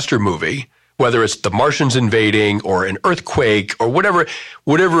disaster movie, whether it's the Martians invading or an earthquake or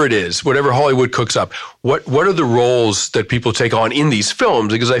whatever it is, whatever Hollywood cooks up, what are the roles that people take on in these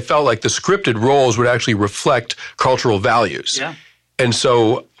films? Because I felt like the scripted roles would actually reflect cultural values. Yeah. And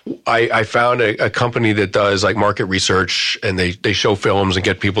so I found a company that does like market research, and they show films and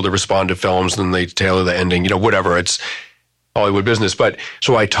get people to respond to films, and they tailor the ending, whatever. It's Hollywood business. But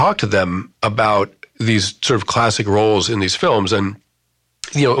so I talked to them about these sort of classic roles in these films, and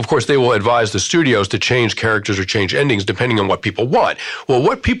of course, they will advise the studios to change characters or change endings depending on what people want. Well,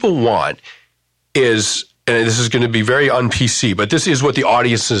 what people want is, and this is going to be very un-PC, but this is what the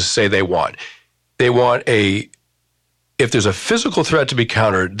audiences say they want. They want if there's a physical threat to be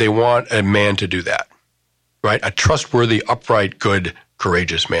countered, they want a man to do that, right? A trustworthy, upright, good,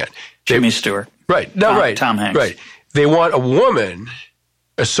 courageous man. Jimmy Stewart. Right. No, right. Tom Hanks. Right. They want a woman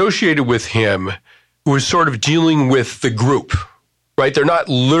associated with him who is sort of dealing with the group. Right? They're not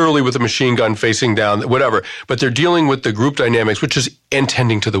literally with a machine gun facing down, whatever, but they're dealing with the group dynamics, which is and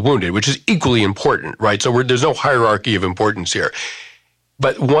tending to the wounded, which is equally important, right? So there's no hierarchy of importance here.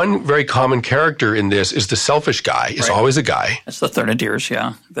 But one very common character in this is the selfish guy. It's always a guy. That's the Third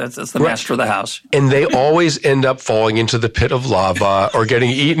yeah. That's the master of the house. And they always end up falling into the pit of lava or getting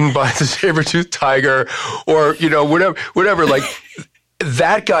eaten by the saber-toothed tiger or, whatever. Like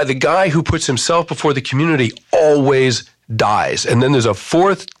that guy, the guy who puts himself before the community always dies. And then there's a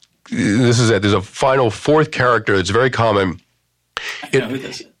there's a final fourth character that's very common.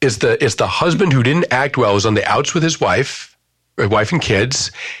 It's the husband who didn't act well, who's on the outs with his wife and kids,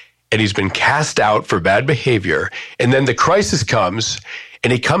 and he's been cast out for bad behavior. And then the crisis comes,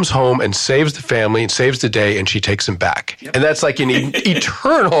 and he comes home and saves the family and saves the day, and she takes him back. Yep. And that's like an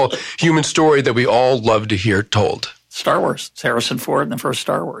eternal human story that we all love to hear told. Star Wars. It's Harrison Ford in the first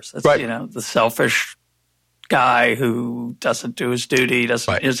Star Wars. That's, right. The selfish guy who doesn't do his duty,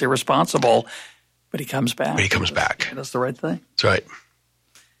 is irresponsible, but he comes back. He does the right thing. That's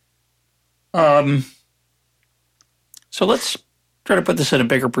right. So let's try to put this in a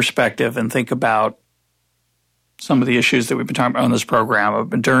bigger perspective and think about some of the issues that we've been talking about on this program of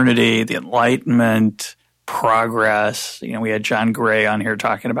modernity, the Enlightenment, progress. We had John Gray on here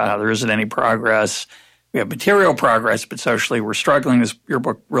talking about how there isn't any progress. We have material progress, but socially we're struggling. Your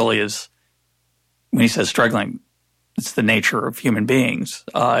book really is, when he says struggling, it's the nature of human beings.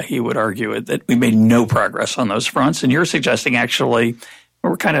 He would argue that we made no progress on those fronts. And you're suggesting actually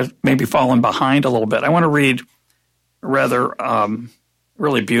we're kind of maybe falling behind a little bit. I want to read a rather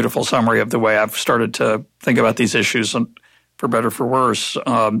really beautiful summary of the way I've started to think about these issues, and for better or for worse,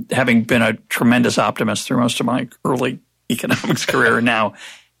 having been a tremendous optimist through most of my early economics career. And now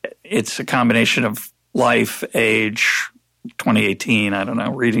it's a combination of life, age, 2018, I don't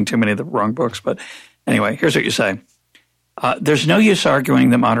know, reading too many of the wrong books. But anyway, here's what you say. There's no use arguing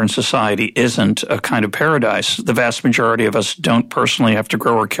that modern society isn't a kind of paradise. The vast majority of us don't personally have to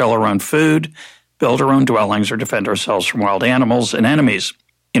grow or kill our own food, build our own dwellings, or defend ourselves from wild animals and enemies.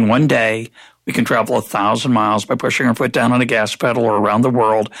 In one day, we can travel 1,000 miles by pushing our foot down on a gas pedal, or around the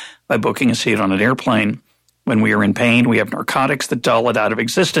world by booking a seat on an airplane. When we are in pain, we have narcotics that dull it out of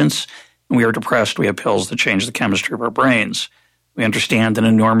existence. When we are depressed, we have pills that change the chemistry of our brains. We understand an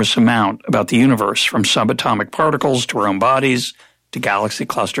enormous amount about the universe, from subatomic particles to our own bodies to galaxy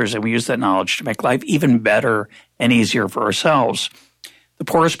clusters, and we use that knowledge to make life even better and easier for ourselves. The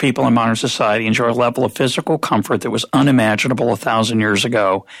poorest people in modern society enjoy a level of physical comfort that was unimaginable 1,000 years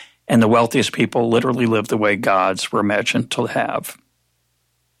ago, and the wealthiest people literally live the way gods were imagined to have.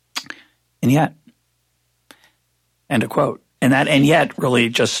 And yet, end of quote. And that "and yet" really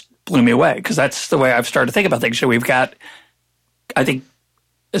just blew me away, because that's the way I've started to think about things. So we've got, I think,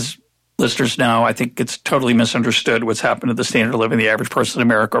 as listeners know, I think it's totally misunderstood what's happened to the standard of living of the average person in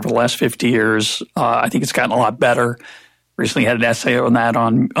America over the last 50 years. I think it's gotten a lot better. Recently had an essay on that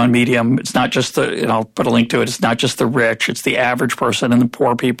on Medium. It's not just and I'll put a link to it, it's not just the rich, it's the average person and the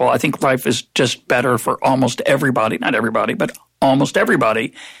poor people. I think life is just better for almost everybody, not everybody, but almost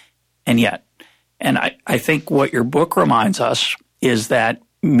everybody. And I think what your book reminds us is that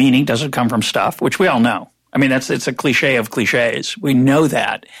meaning doesn't come from stuff, which we all know. I mean, it's a cliche of cliches. We know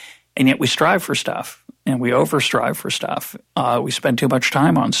that. And yet we strive for stuff and we overstrive for stuff. We spend too much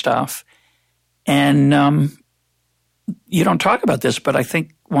time on stuff. And you don't talk about this, but I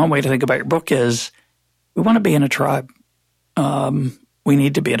think one way to think about your book is we want to be in a tribe. We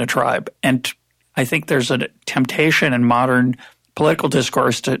need to be in a tribe. And I think there's a temptation in modern political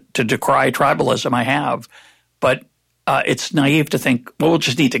discourse to decry tribalism. I have. But it's naive to think, well, we'll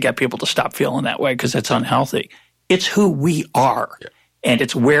just need to get people to stop feeling that way because it's unhealthy. It's who we are. Yeah. And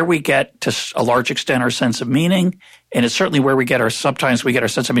it's where we get, to a large extent, our sense of meaning. And it's certainly where sometimes we get our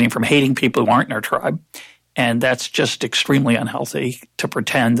sense of meaning from hating people who aren't in our tribe. And that's just extremely unhealthy to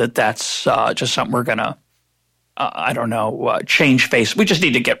pretend that that's just something we're going to, change Facebook. We just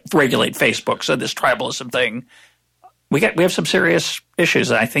need to regulate Facebook. So this tribalism thing, we have some serious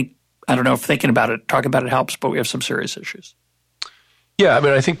issues. And I don't know if talking about it helps, but we have some serious issues. Yeah, I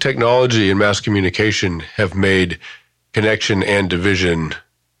mean, I think technology and mass communication have made connection and division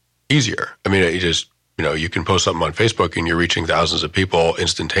easier. I mean, you can post something on Facebook and you're reaching thousands of people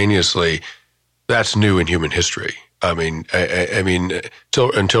instantaneously. That's new in human history. I mean,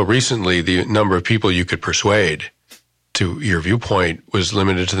 until recently, the number of people you could persuade to your viewpoint was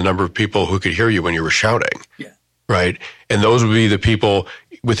limited to the number of people who could hear you when you were shouting. Yeah. Right? And those would be the people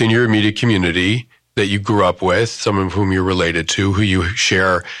within your immediate community that you grew up with, some of whom you're related to, who you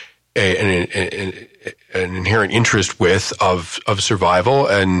share an inherent interest with of survival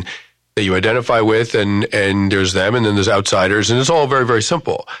and that you identify with, and there's them, and then there's outsiders, and it's all very, very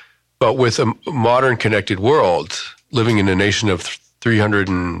simple. But with a modern connected world, living in a nation of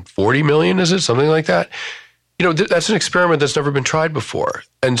 340 million, is it? Something like that? That's an experiment that's never been tried before.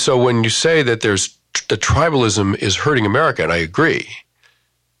 And so when you say that the tribalism is hurting America, and I agree,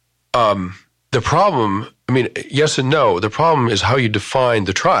 the problem, yes and no, the problem is how you define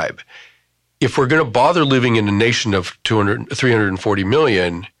the tribe. If we're going to bother living in a nation of 340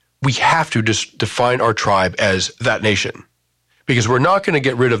 million, we have to just define our tribe as that nation. Because we're not going to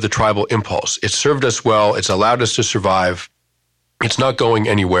get rid of the tribal impulse. It's served us well. It's allowed us to survive. It's not going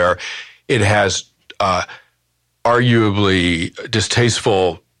anywhere. It has arguably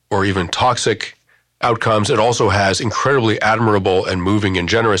distasteful or even toxic outcomes. It also has incredibly admirable and moving and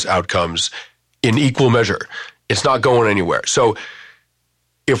generous outcomes in equal measure. It's not going anywhere. So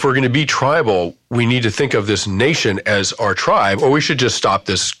if we're going to be tribal, we need to think of this nation as our tribe, or we should just stop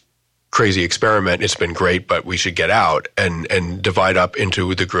this crazy experiment. It's been great, but we should get out and divide up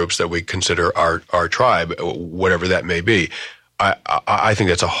into the groups that we consider our tribe, whatever that may be. I think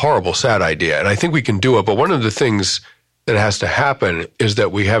that's a horrible, sad idea, and I think we can do it. But one of the things that has to happen is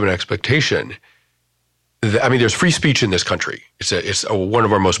that we have an expectation. There's free speech in this country. It's one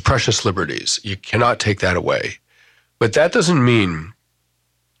of our most precious liberties. You cannot take that away. But that doesn't mean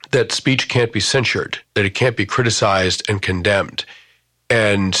that speech can't be censured, that it can't be criticized and condemned.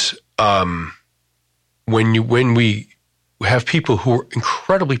 And when we have people who are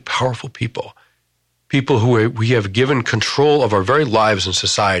incredibly powerful people who we have given control of our very lives and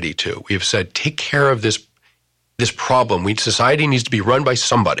society to, we have said, take care of this problem. Society needs to be run by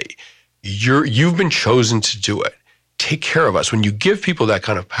somebody. You've been chosen to do it. Take care of us. When you give people that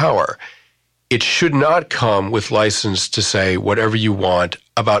kind of power, it should not come with license to say whatever you want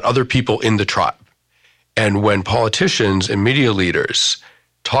about other people in the tribe. And when politicians and media leaders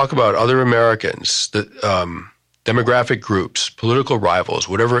talk about other Americans, the demographic groups, political rivals,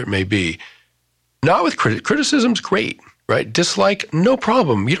 whatever it may be, not with criticism's great, right? Dislike, no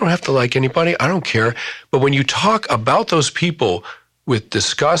problem. You don't have to like anybody. I don't care. But when you talk about those people with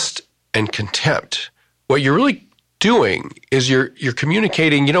disgust and contempt, what you're really doing is you're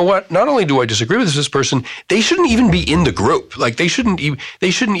communicating, you know what, not only do I disagree with this person, they shouldn't even be in the group. Like they shouldn't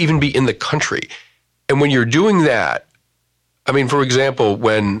even be in the country. And when you're doing that, for example,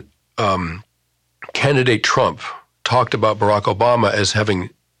 when candidate Trump talked about Barack Obama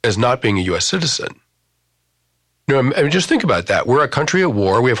as not being a U.S. citizen, just think about that. We're a country at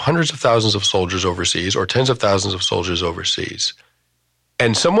war. We have hundreds of thousands of soldiers overseas, or tens of thousands of soldiers overseas.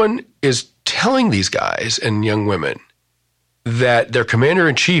 And someone is telling these guys and young women that their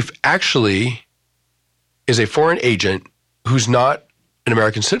commander-in-chief actually is a foreign agent who's not an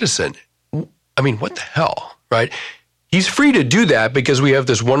American citizen. What the hell, right? He's free to do that because we have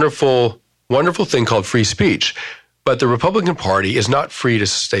this wonderful, wonderful thing called free speech. But the Republican Party is not free to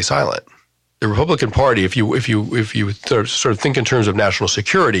stay silent. The Republican Party, if you sort of think in terms of national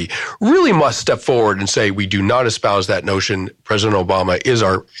security, really must step forward and say, we do not espouse that notion. President Obama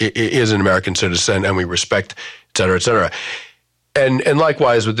is an American citizen, and we respect, et cetera, et cetera. And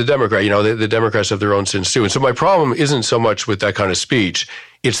likewise with the Democrat, the Democrats have their own sins too. And so my problem isn't so much with that kind of speech.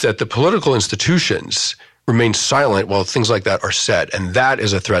 It's that the political institutions remain silent while things like that are said. And that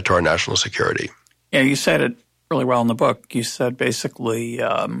is a threat to our national security. Yeah, you said it really well in the book. You said basically,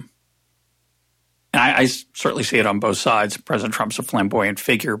 and I certainly see it on both sides. President Trump's a flamboyant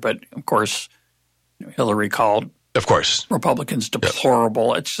figure, but of course, Hillary called Republicans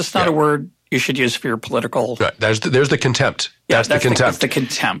deplorable. It's just not a word you should use for your political. Right. There's the contempt. Yeah, that's the contempt. That's the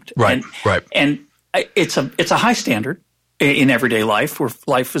contempt. Right. And it's a high standard in everyday life. We're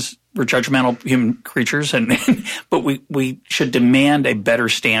judgmental human creatures, but we should demand a better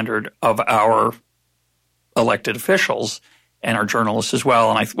standard of our elected officials and our journalists as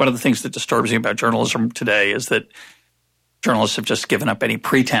well. And one of the things that disturbs me about journalism today is that journalists have just given up any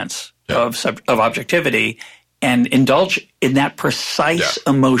pretense of objectivity and indulge in that precise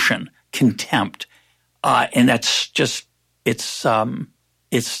emotion, contempt, and that's just it's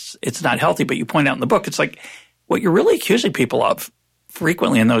not healthy. But you point out in the book, it's like what you're really accusing people of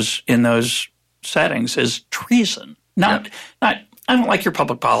frequently in those settings is treason. Not I don't like your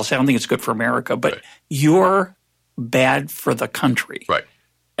public policy. I don't think it's good for America, but you're bad for the country. Right.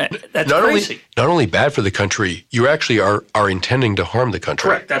 That's crazy. Not only bad for the country, you actually are intending to harm the country.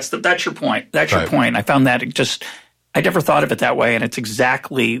 Correct. That's your point. That's your point. I found that I never thought of it that way, and it's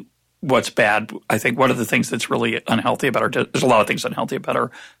exactly what's bad. I think one of the things that's really unhealthy about there's a lot of things unhealthy about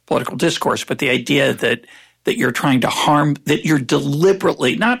our political discourse, but the idea that you're trying to harm, that you're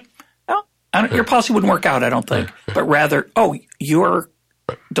deliberately your policy wouldn't work out, I don't think, but rather, you're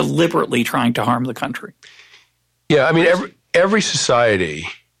deliberately trying to harm the country. Yeah, I mean, every society,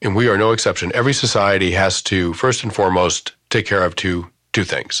 and we are no exception, every society has to, first and foremost, take care of two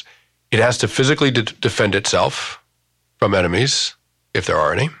things. It has to physically defend itself from enemies, if there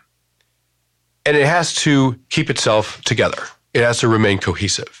are any, and it has to keep itself together. It has to remain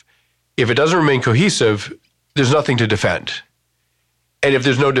cohesive. If it doesn't remain cohesive, there's nothing to defend. And if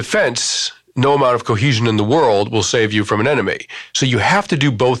there's no defense, no amount of cohesion in the world will save you from an enemy. So you have to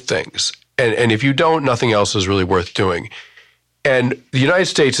do both things. And if you don't, nothing else is really worth doing. And the United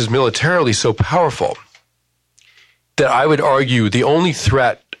States is militarily so powerful that I would argue the only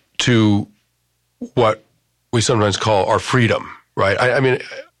threat to what we sometimes call our freedom, right? I mean,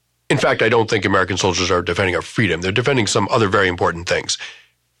 in fact, I don't think American soldiers are defending our freedom. They're defending some other very important things.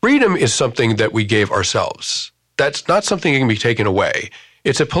 Freedom is something that we gave ourselves. That's not something that can be taken away.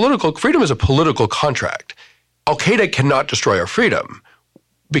 Freedom is a political contract. Al-Qaeda cannot destroy our freedom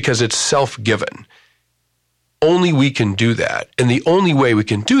because it's self-given. Only we can do that. And the only way we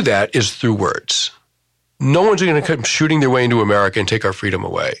can do that is through words. No one's going to come shooting their way into America and take our freedom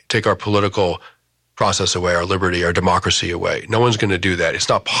away, take our political process away, our liberty, our democracy away. No one's going to do that. It's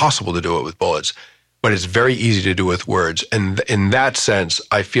not possible to do it with bullets, but it's very easy to do with words. And in that sense,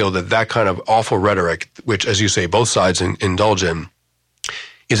 I feel that kind of awful rhetoric, which, as you say, both sides indulge in,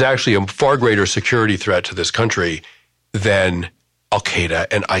 is actually a far greater security threat to this country than Al-Qaeda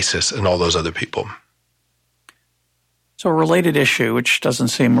and ISIS and all those other people. So a related issue, which doesn't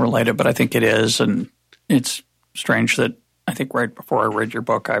seem related, but I think it is, and it's strange that I think right before I read your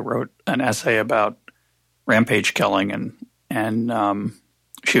book, I wrote an essay about rampage killing and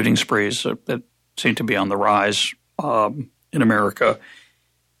shooting sprees that seem to be on the rise in America.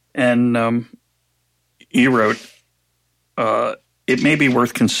 And you wrote, it may be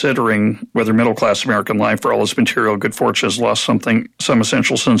worth considering whether middle-class American life, for all its material good fortune, has lost some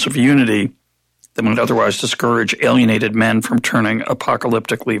essential sense of unity that would otherwise discourage alienated men from turning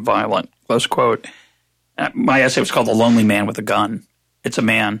apocalyptically violent. Close quote. My essay was called The Lonely Man with a Gun. It's a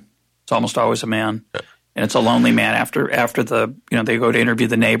man. It's almost always a man. Yeah. And it's a lonely man after they go to interview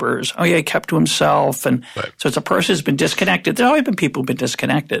the neighbors. Oh, yeah, he kept to himself. And so it's a person who's been disconnected. There have always been people who've been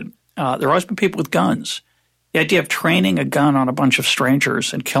disconnected. There have always been people with guns. The idea of training a gun on a bunch of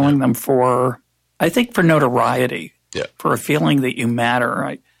strangers and killing them for notoriety, for a feeling that you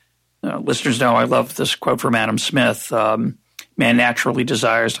matter. Listeners know I love this quote from Adam Smith. Man naturally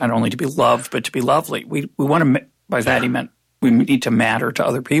desires not only to be loved, but to be lovely. We want to, by that he meant we need to matter to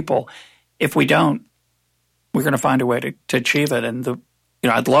other people. If we don't, we're going to find a way to achieve it. And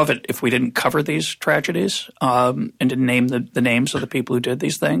I'd love it if we didn't cover these tragedies and didn't name the names of the people who did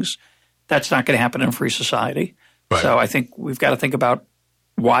these things. That's not going to happen in a free society. Right. So I think we've got to think about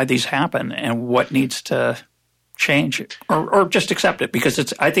why these happen and what needs to change it or just accept it,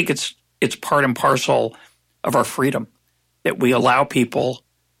 because I think it's part and parcel of our freedom that we allow people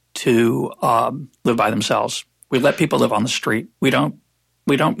to live by themselves. We let people live on the street. We don't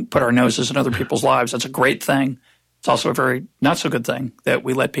put our noses in other people's lives. That's a great thing. It's also a very not so good thing that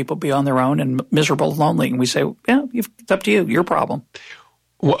we let people be on their own and miserable and lonely. And we say, yeah, it's up to you, your problem.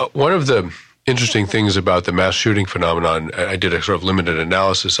 One of the interesting things about the mass shooting phenomenon, I did a sort of limited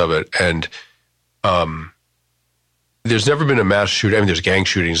analysis of it, and there's never been a mass shooting. I mean, there's gang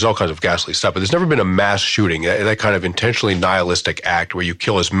shootings, there's all kinds of ghastly stuff, but there's never been a mass shooting, that kind of intentionally nihilistic act where you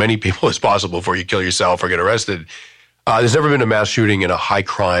kill as many people as possible before you kill yourself or get arrested. There's never been a mass shooting in a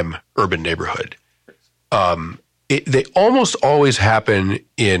high-crime urban neighborhood. They almost always happen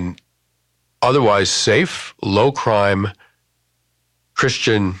in otherwise safe, low-crime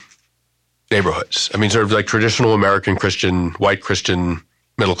Christian neighborhoods. I mean, sort of like traditional American Christian, white Christian,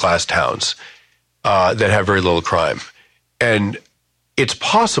 middle-class towns that have very little crime. And it's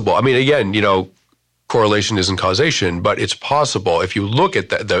possible. I mean, again, correlation isn't causation, but it's possible if you look at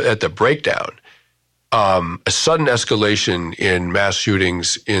the breakdown. A sudden escalation in mass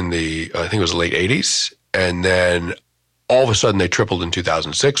shootings in I think it was the late 80s, and then all of a sudden they tripled in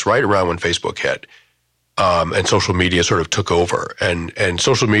 2006, right around when Facebook hit, and social media sort of took over. And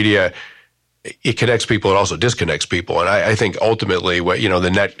social media, it connects people, it also disconnects people. And I think ultimately,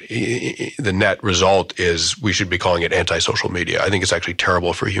 the net result is we should be calling it anti-social media. I think it's actually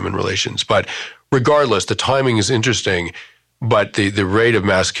terrible for human relations. But regardless, the timing is interesting. But the rate of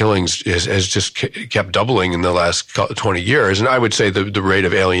mass killings has just kept doubling in the last 20 years. And I would say the rate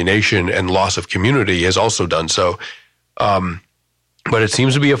of alienation and loss of community has also done so. But it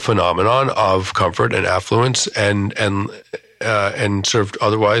seems to be a phenomenon of comfort and affluence and sort of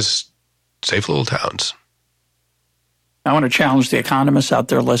otherwise safe little towns. I want to challenge the economists out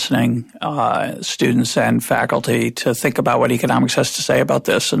there listening, students and faculty, to think about what economics has to say about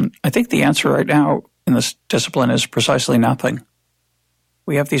this. And I think the answer right now in this discipline is precisely nothing.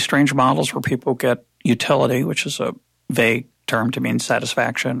 We have these strange models where people get utility, which is a vague term to mean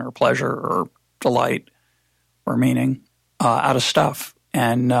satisfaction or pleasure or delight or meaning, out of stuff.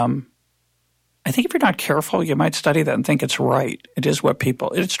 And I think if you're not careful, you might study that and think it's right. It is what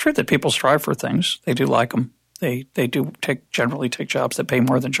it's true that people strive for things. They do like them. They do generally take jobs that pay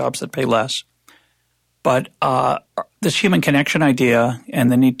more than jobs that pay less. But this human connection idea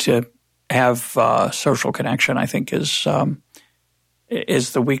and the need to have social connection, I think, is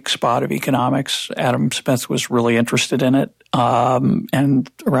the weak spot of economics. Adam Smith was really interested in it, and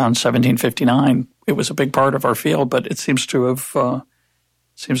around 1759, it was a big part of our field, but it seems to have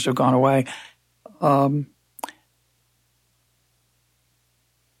gone away.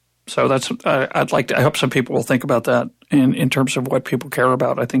 So that's I hope some people will think about that in terms of what people care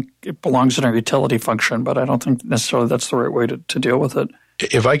about. I think it belongs in our utility function, but I don't think necessarily that's the right way to deal with it.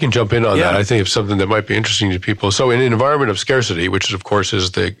 If I can jump in on that, I think it's something that might be interesting to people. So in an environment of scarcity, which of course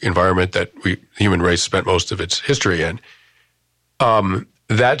is the environment that the human race spent most of its history in,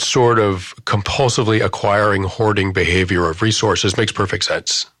 that sort of compulsively acquiring, hoarding behavior of resources makes perfect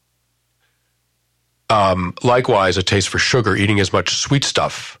sense. Likewise, a taste for sugar, eating as much sweet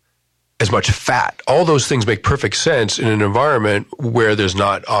stuff, as much fat, all those things make perfect sense in an environment where there's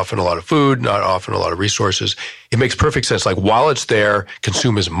not often a lot of food, not often a lot of resources. It makes perfect sense. Like while it's there,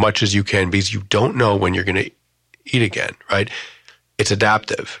 consume as much as you can because you don't know when you're going to eat again, right? It's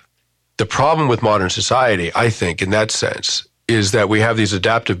adaptive. The problem with modern society, I think, in that sense, is that we have these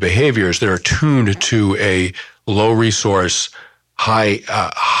adaptive behaviors that are tuned to a low resource, high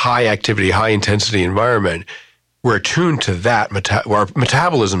activity, high intensity environment. We're attuned to that. Our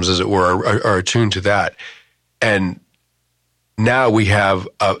metabolisms, as it were, are attuned to that. And now we have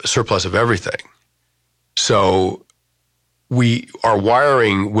a surplus of everything. So our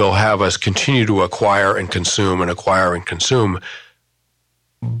wiring will have us continue to acquire and consume and acquire and consume.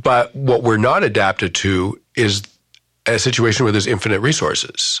 But what we're not adapted to is a situation where there's infinite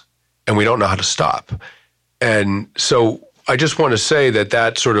resources and we don't know how to stop. And so I just want to say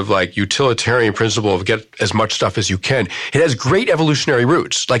that sort of like utilitarian principle of get as much stuff as you can, it has great evolutionary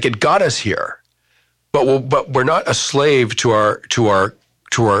roots. Like it got us here, but we're not a slave to our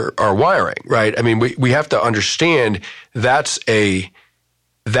wiring, right? I mean, we have to understand that's a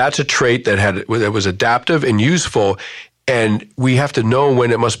trait that was adaptive and useful, and we have to know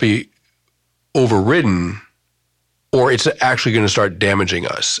when it must be overridden or it's actually going to start damaging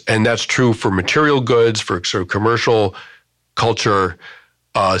us. And that's true for material goods, for sort of commercial culture,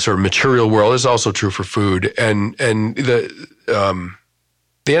 sort of material world. Is also true for food. And the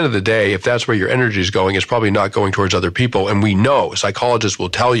end of the day, if that's where your energy is going, it's probably not going towards other people. And we know, psychologists will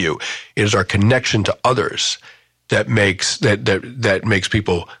tell you, it is our connection to others that makes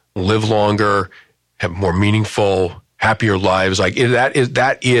people live longer, have more meaningful, happier lives. Like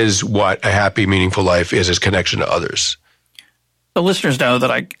that is what a happy, meaningful life is connection to others. The listeners know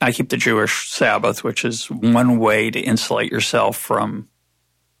that I keep the Jewish Sabbath, which is one way to insulate yourself from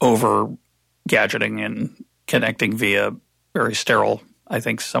over-gadgeting and connecting via very sterile, I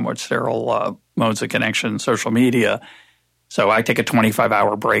think somewhat sterile modes of connection, social media. So I take a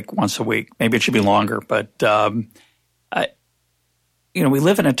 25-hour break once a week. Maybe it should be longer, but we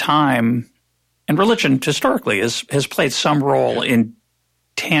live in a time, and religion historically has played some role in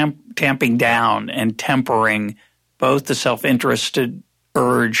tamping down and tempering both the self-interested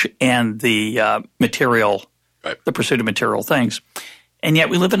urge and the material, right, the pursuit of material things. And yet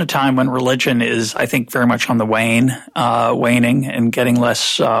we live in a time when religion is, I think, very much on the waning and getting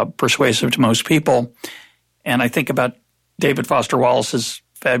less persuasive to most people. And I think about David Foster Wallace's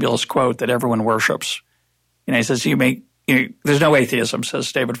fabulous quote that everyone worships. He says, there's no atheism,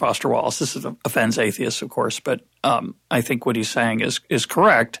 says David Foster Wallace. This offends atheists, of course, but I think what he's saying is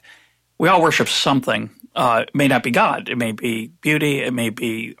correct. We all worship something. It may not be God. It may be beauty. It may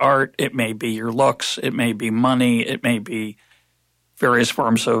be art. It may be your looks. It may be money. It may be various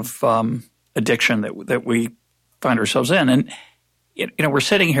forms of addiction that we find ourselves in. And we're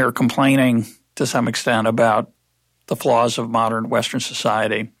sitting here complaining to some extent about the flaws of modern Western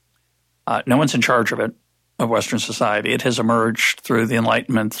society. No one's in charge of it, of Western society. It has emerged through the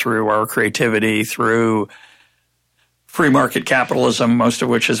Enlightenment, through our creativity, through free market capitalism, most of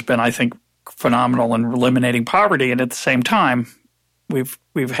which has been, I think, phenomenal in eliminating poverty. And at the same time, we've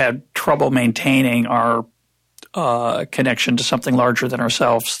had trouble maintaining our connection to something larger than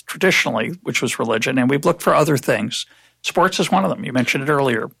ourselves traditionally, which was religion. And we've looked for other things. Sports is one of them. You mentioned it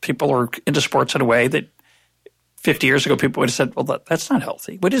earlier. People are into sports in a way that 50 years ago people would have said, well, that's not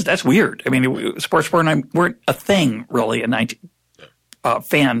healthy. What is that's weird. I mean, sports weren't a thing really in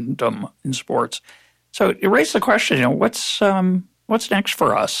fandom in sports. So it raised the question, what's next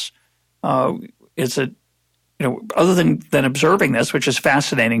for us? Is it, other than observing this, which is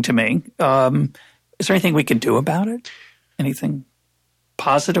fascinating to me, is there anything we can do about it? Anything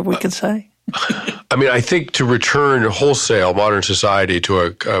positive we could say? I mean, I think to return wholesale modern society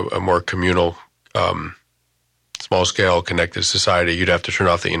to a more communal, small-scale connected society, you'd have to turn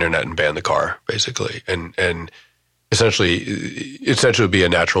off the internet and ban the car, basically, and essentially it would be a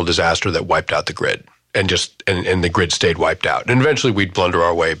natural disaster that wiped out the grid, and the grid stayed wiped out, and eventually we'd blunder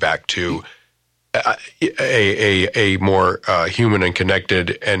our way back to a more human and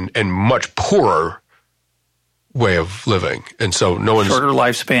connected and much poorer way of living. And so no one's shorter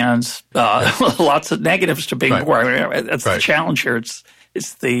lifespans, lots of negatives to being poor. I mean, that's the challenge here.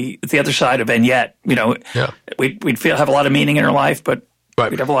 It's the other side of, and yet, we'd have a lot of meaning in our life, but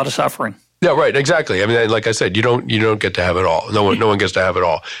we'd have a lot of suffering. Yeah, right. Exactly. I mean, like I said, you don't get to have it all. No one gets to have it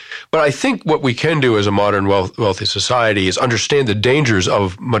all. But I think what we can do as a modern wealthy society is understand the dangers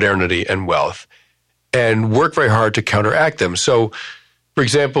of modernity and wealth and work very hard to counteract them. So, for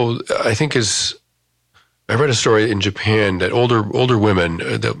example, I read a story in Japan that older women,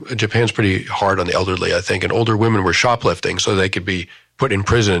 Japan's pretty hard on the elderly, I think, and older women were shoplifting so they could be put in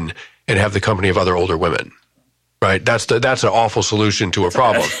prison and have the company of other older women. Right, that's an awful solution to a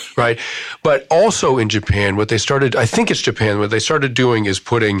problem, right? But also in Japan, what they started doing is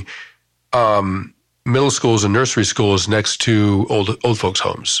putting middle schools and nursery schools next to old folks'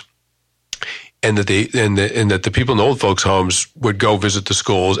 homes, and that the people in the old folks' homes would go visit the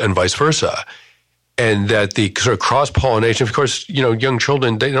schools and vice versa, and that the sort of cross-pollination. Of course, young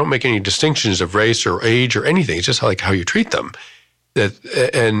children, they don't make any distinctions of race or age or anything. It's just like how you treat them.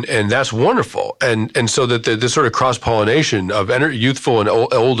 And that's wonderful. And so that the sort of cross-pollination of youthful and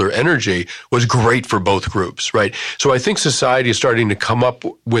older energy was great for both groups, right? So I think society is starting to come up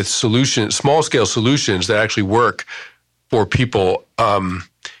with solutions, small-scale solutions that actually work for people.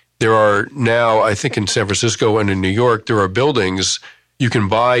 There are now, I think in San Francisco and in New York, there are buildings you can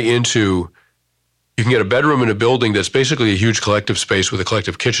buy into. You can get a bedroom in a building that's basically a huge collective space with a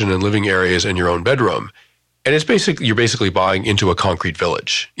collective kitchen and living areas and your own bedroom. And you're basically buying into a concrete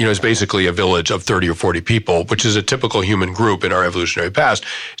village. It's basically a village of 30 or 40 people, which is a typical human group in our evolutionary past.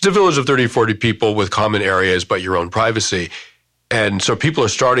 It's a village of 30 or 40 people with common areas, but your own privacy. And so people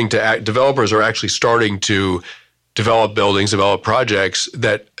are developers are actually starting to develop buildings, develop projects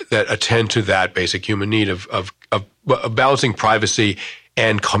that attend to that basic human need of balancing privacy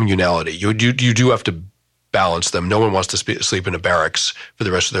and communality. You do have to balance them. No one wants to sleep in a barracks for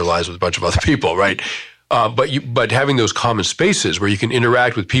the rest of their lives with a bunch of other people, right? But having those common spaces where you can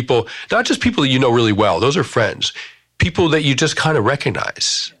interact with people, not just people that you know really well, those are friends, people that you just kind of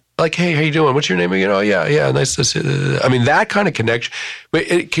recognize. Like, hey, how you doing? What's your name again? Oh, yeah, nice to see you. I mean, that kind of connection, but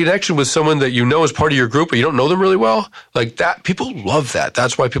connection with someone that you know is part of your group, but you don't know them really well, like that, people love that.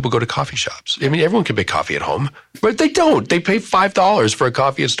 That's why people go to coffee shops. I mean, everyone can make coffee at home, but they don't. They pay $5 for a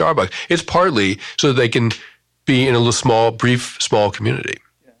coffee at Starbucks. It's partly so that they can be in a little small community.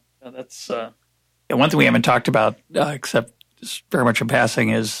 Yeah, that's one thing we haven't talked about, except very much in passing,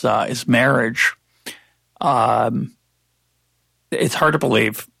 is marriage. It's hard to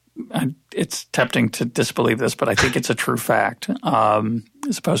believe. It's tempting to disbelieve this, but I think it's a true fact,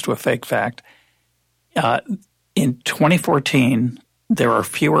 as opposed to a fake fact. In 2014, there are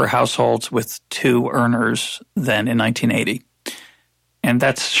fewer households with 2 earners than in 1980. And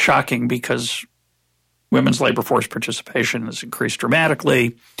that's shocking because women's labor force participation has increased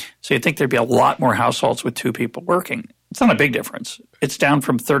dramatically. So you'd think there'd be a lot more households with 2 people working. It's not a big difference. It's down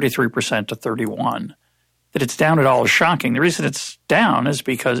from 33% to 31%. That it's down at all is shocking. The reason it's down is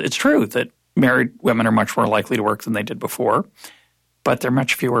because it's true that married women are much more likely to work than they did before, but there are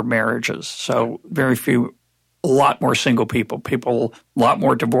much fewer marriages. So very few, a lot more single people, a lot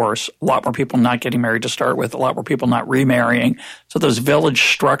more divorce, a lot more people not getting married to start with, a lot more people not remarrying. So those village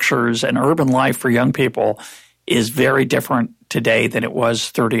structures and urban life for young people is very different today than it was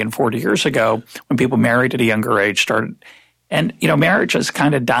 30 and 40 years ago when people married at a younger age started. And, marriage is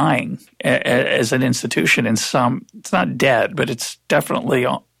kind of dying as an institution in some – it's not dead, but it's definitely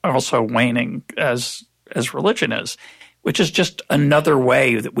also waning as religion is, which is just another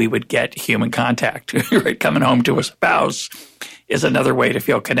way that we would get human contact. Right? Coming home to a spouse is another way to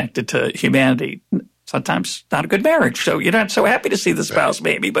feel connected to humanity. Sometimes not a good marriage, so you're not so happy to see the spouse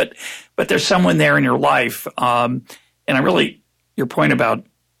maybe, but there's someone there in your life. And I really – your point about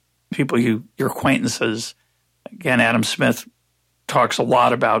people your acquaintances – again, Adam Smith talks a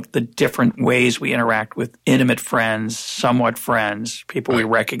lot about the different ways we interact with intimate friends, somewhat friends, people we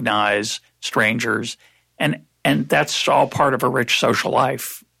recognize, strangers, and that's all part of a rich social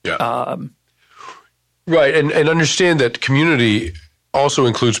life. Yeah. Right, and understand that community also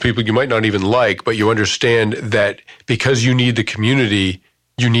includes people you might not even like, but you understand that because you need the community,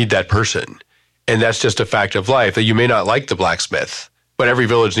 you need that person. And that's just a fact of life, that you may not like the blacksmith, but every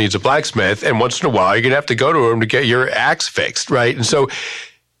village needs a blacksmith, and once in a while you're going to have to go to him to get your axe fixed, right? And so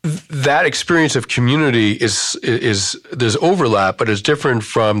that experience of community is there's overlap, but it's different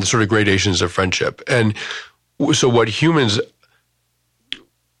from the sort of gradations of friendship. And so what humans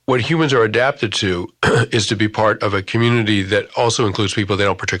are adapted to is to be part of a community that also includes people they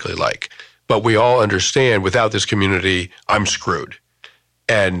don't particularly like. But we all understand without this community, I'm screwed.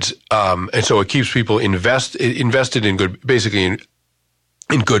 And so it keeps people invested in good, basically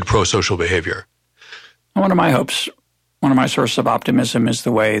in good pro-social behavior. One of my hopes, one of my sources of optimism is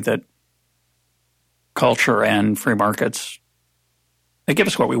the way that culture and free markets, they give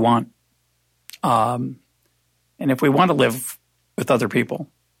us what we want. And if we want to live with other people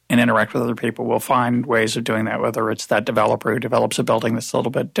and interact with other people, we'll find ways of doing that, whether it's that developer who develops a building that's a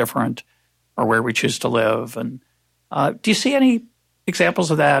little bit different or where we choose to live. And do you see any examples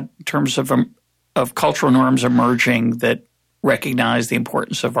of that in terms of cultural norms emerging that recognize the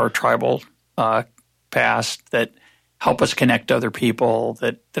importance of our tribal past, that help us connect to other people,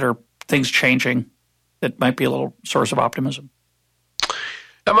 that are things changing that might be a little source of optimism?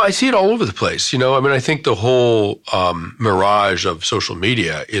 I see it all over the place. I think the whole mirage of social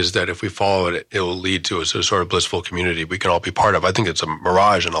media is that if we follow it, it will lead to a sort of blissful community we can all be part of. I think it's a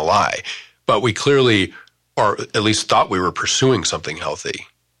mirage and a lie. But we clearly, or at least thought we were pursuing something healthy.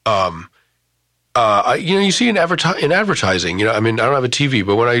 You see in advertising, I don't have a TV,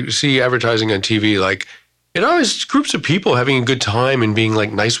 but when I see advertising on TV, like, it's groups of people having a good time and being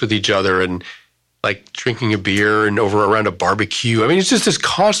like nice with each other and like drinking a beer and over around a barbecue. It's just this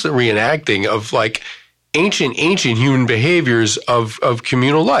constant reenacting of like ancient human behaviors of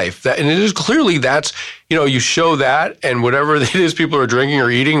communal life. And it is clearly that's, you show that and whatever it is people are drinking or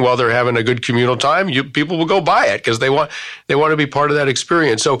eating while they're having a good communal time, people will go buy it because they want to be part of that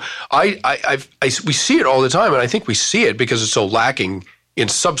experience. So we see it all the time, and I think we see it because it's so lacking in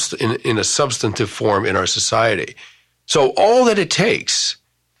a substantive form in our society. So all that it takes,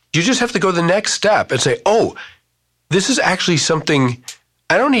 you just have to go the next step and say, oh, this is actually something,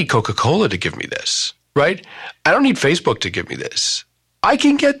 I don't need Coca-Cola to give me this. Right? I don't need Facebook to give me this. I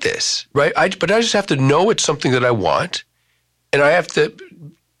can get this, right? But I just have to know it's something that I want, and I have to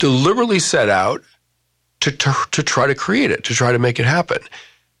deliberately set out to try to create it, to try to make it happen.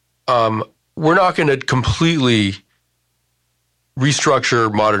 We're not going to completely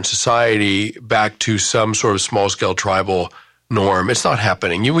restructure modern society back to some sort of small-scale tribal norm. It's not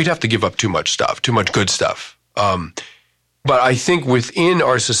happening. We'd have to give up too much stuff, too much good stuff. But I think within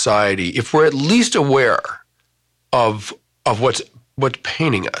our society, if we're at least aware of what's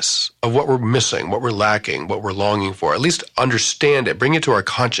paining us, of what we're missing, what we're lacking, what we're longing for, at least understand it, bring it to our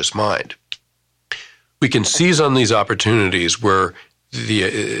conscious mind, we can seize on these opportunities where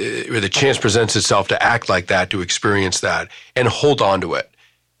the chance presents itself to act like that, to experience that, and hold on to it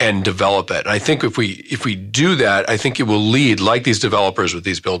and develop it. And I think if we do that, I think it will lead, like these developers with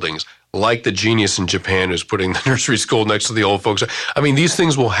these buildings, like the genius in Japan who's putting the nursery school next to the old folks. I mean, these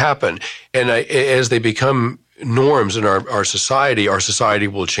things will happen. And as they become norms in our society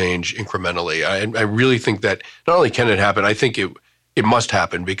will change incrementally. I really think that not only can it happen, I think it must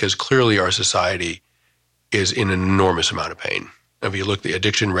happen, because clearly our society is in an enormous amount of pain. If you look at the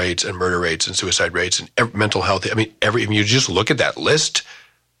addiction rates and murder rates and suicide rates and mental health, I mean, you just look at that list,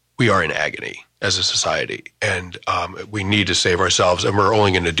 we are in agony as a society. And we need to save ourselves, and we're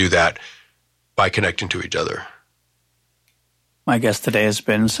only going to do that by connecting to each other. My guest today has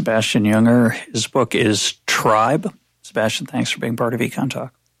been Sebastian Junger. His book is Tribe. Sebastian, thanks for being part of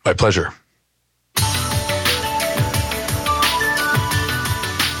EconTalk. My pleasure.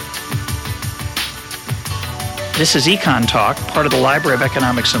 This is EconTalk, part of the Library of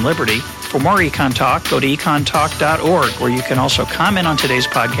Economics and Liberty. For more EconTalk, go to econtalk.org, where you can also comment on today's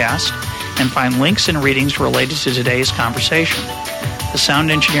podcast and find links and readings related to today's conversation. The sound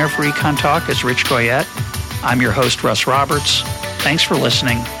engineer for EconTalk is Rich Goyette. I'm your host, Russ Roberts. Thanks for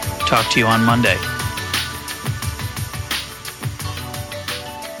listening. Talk to you on Monday.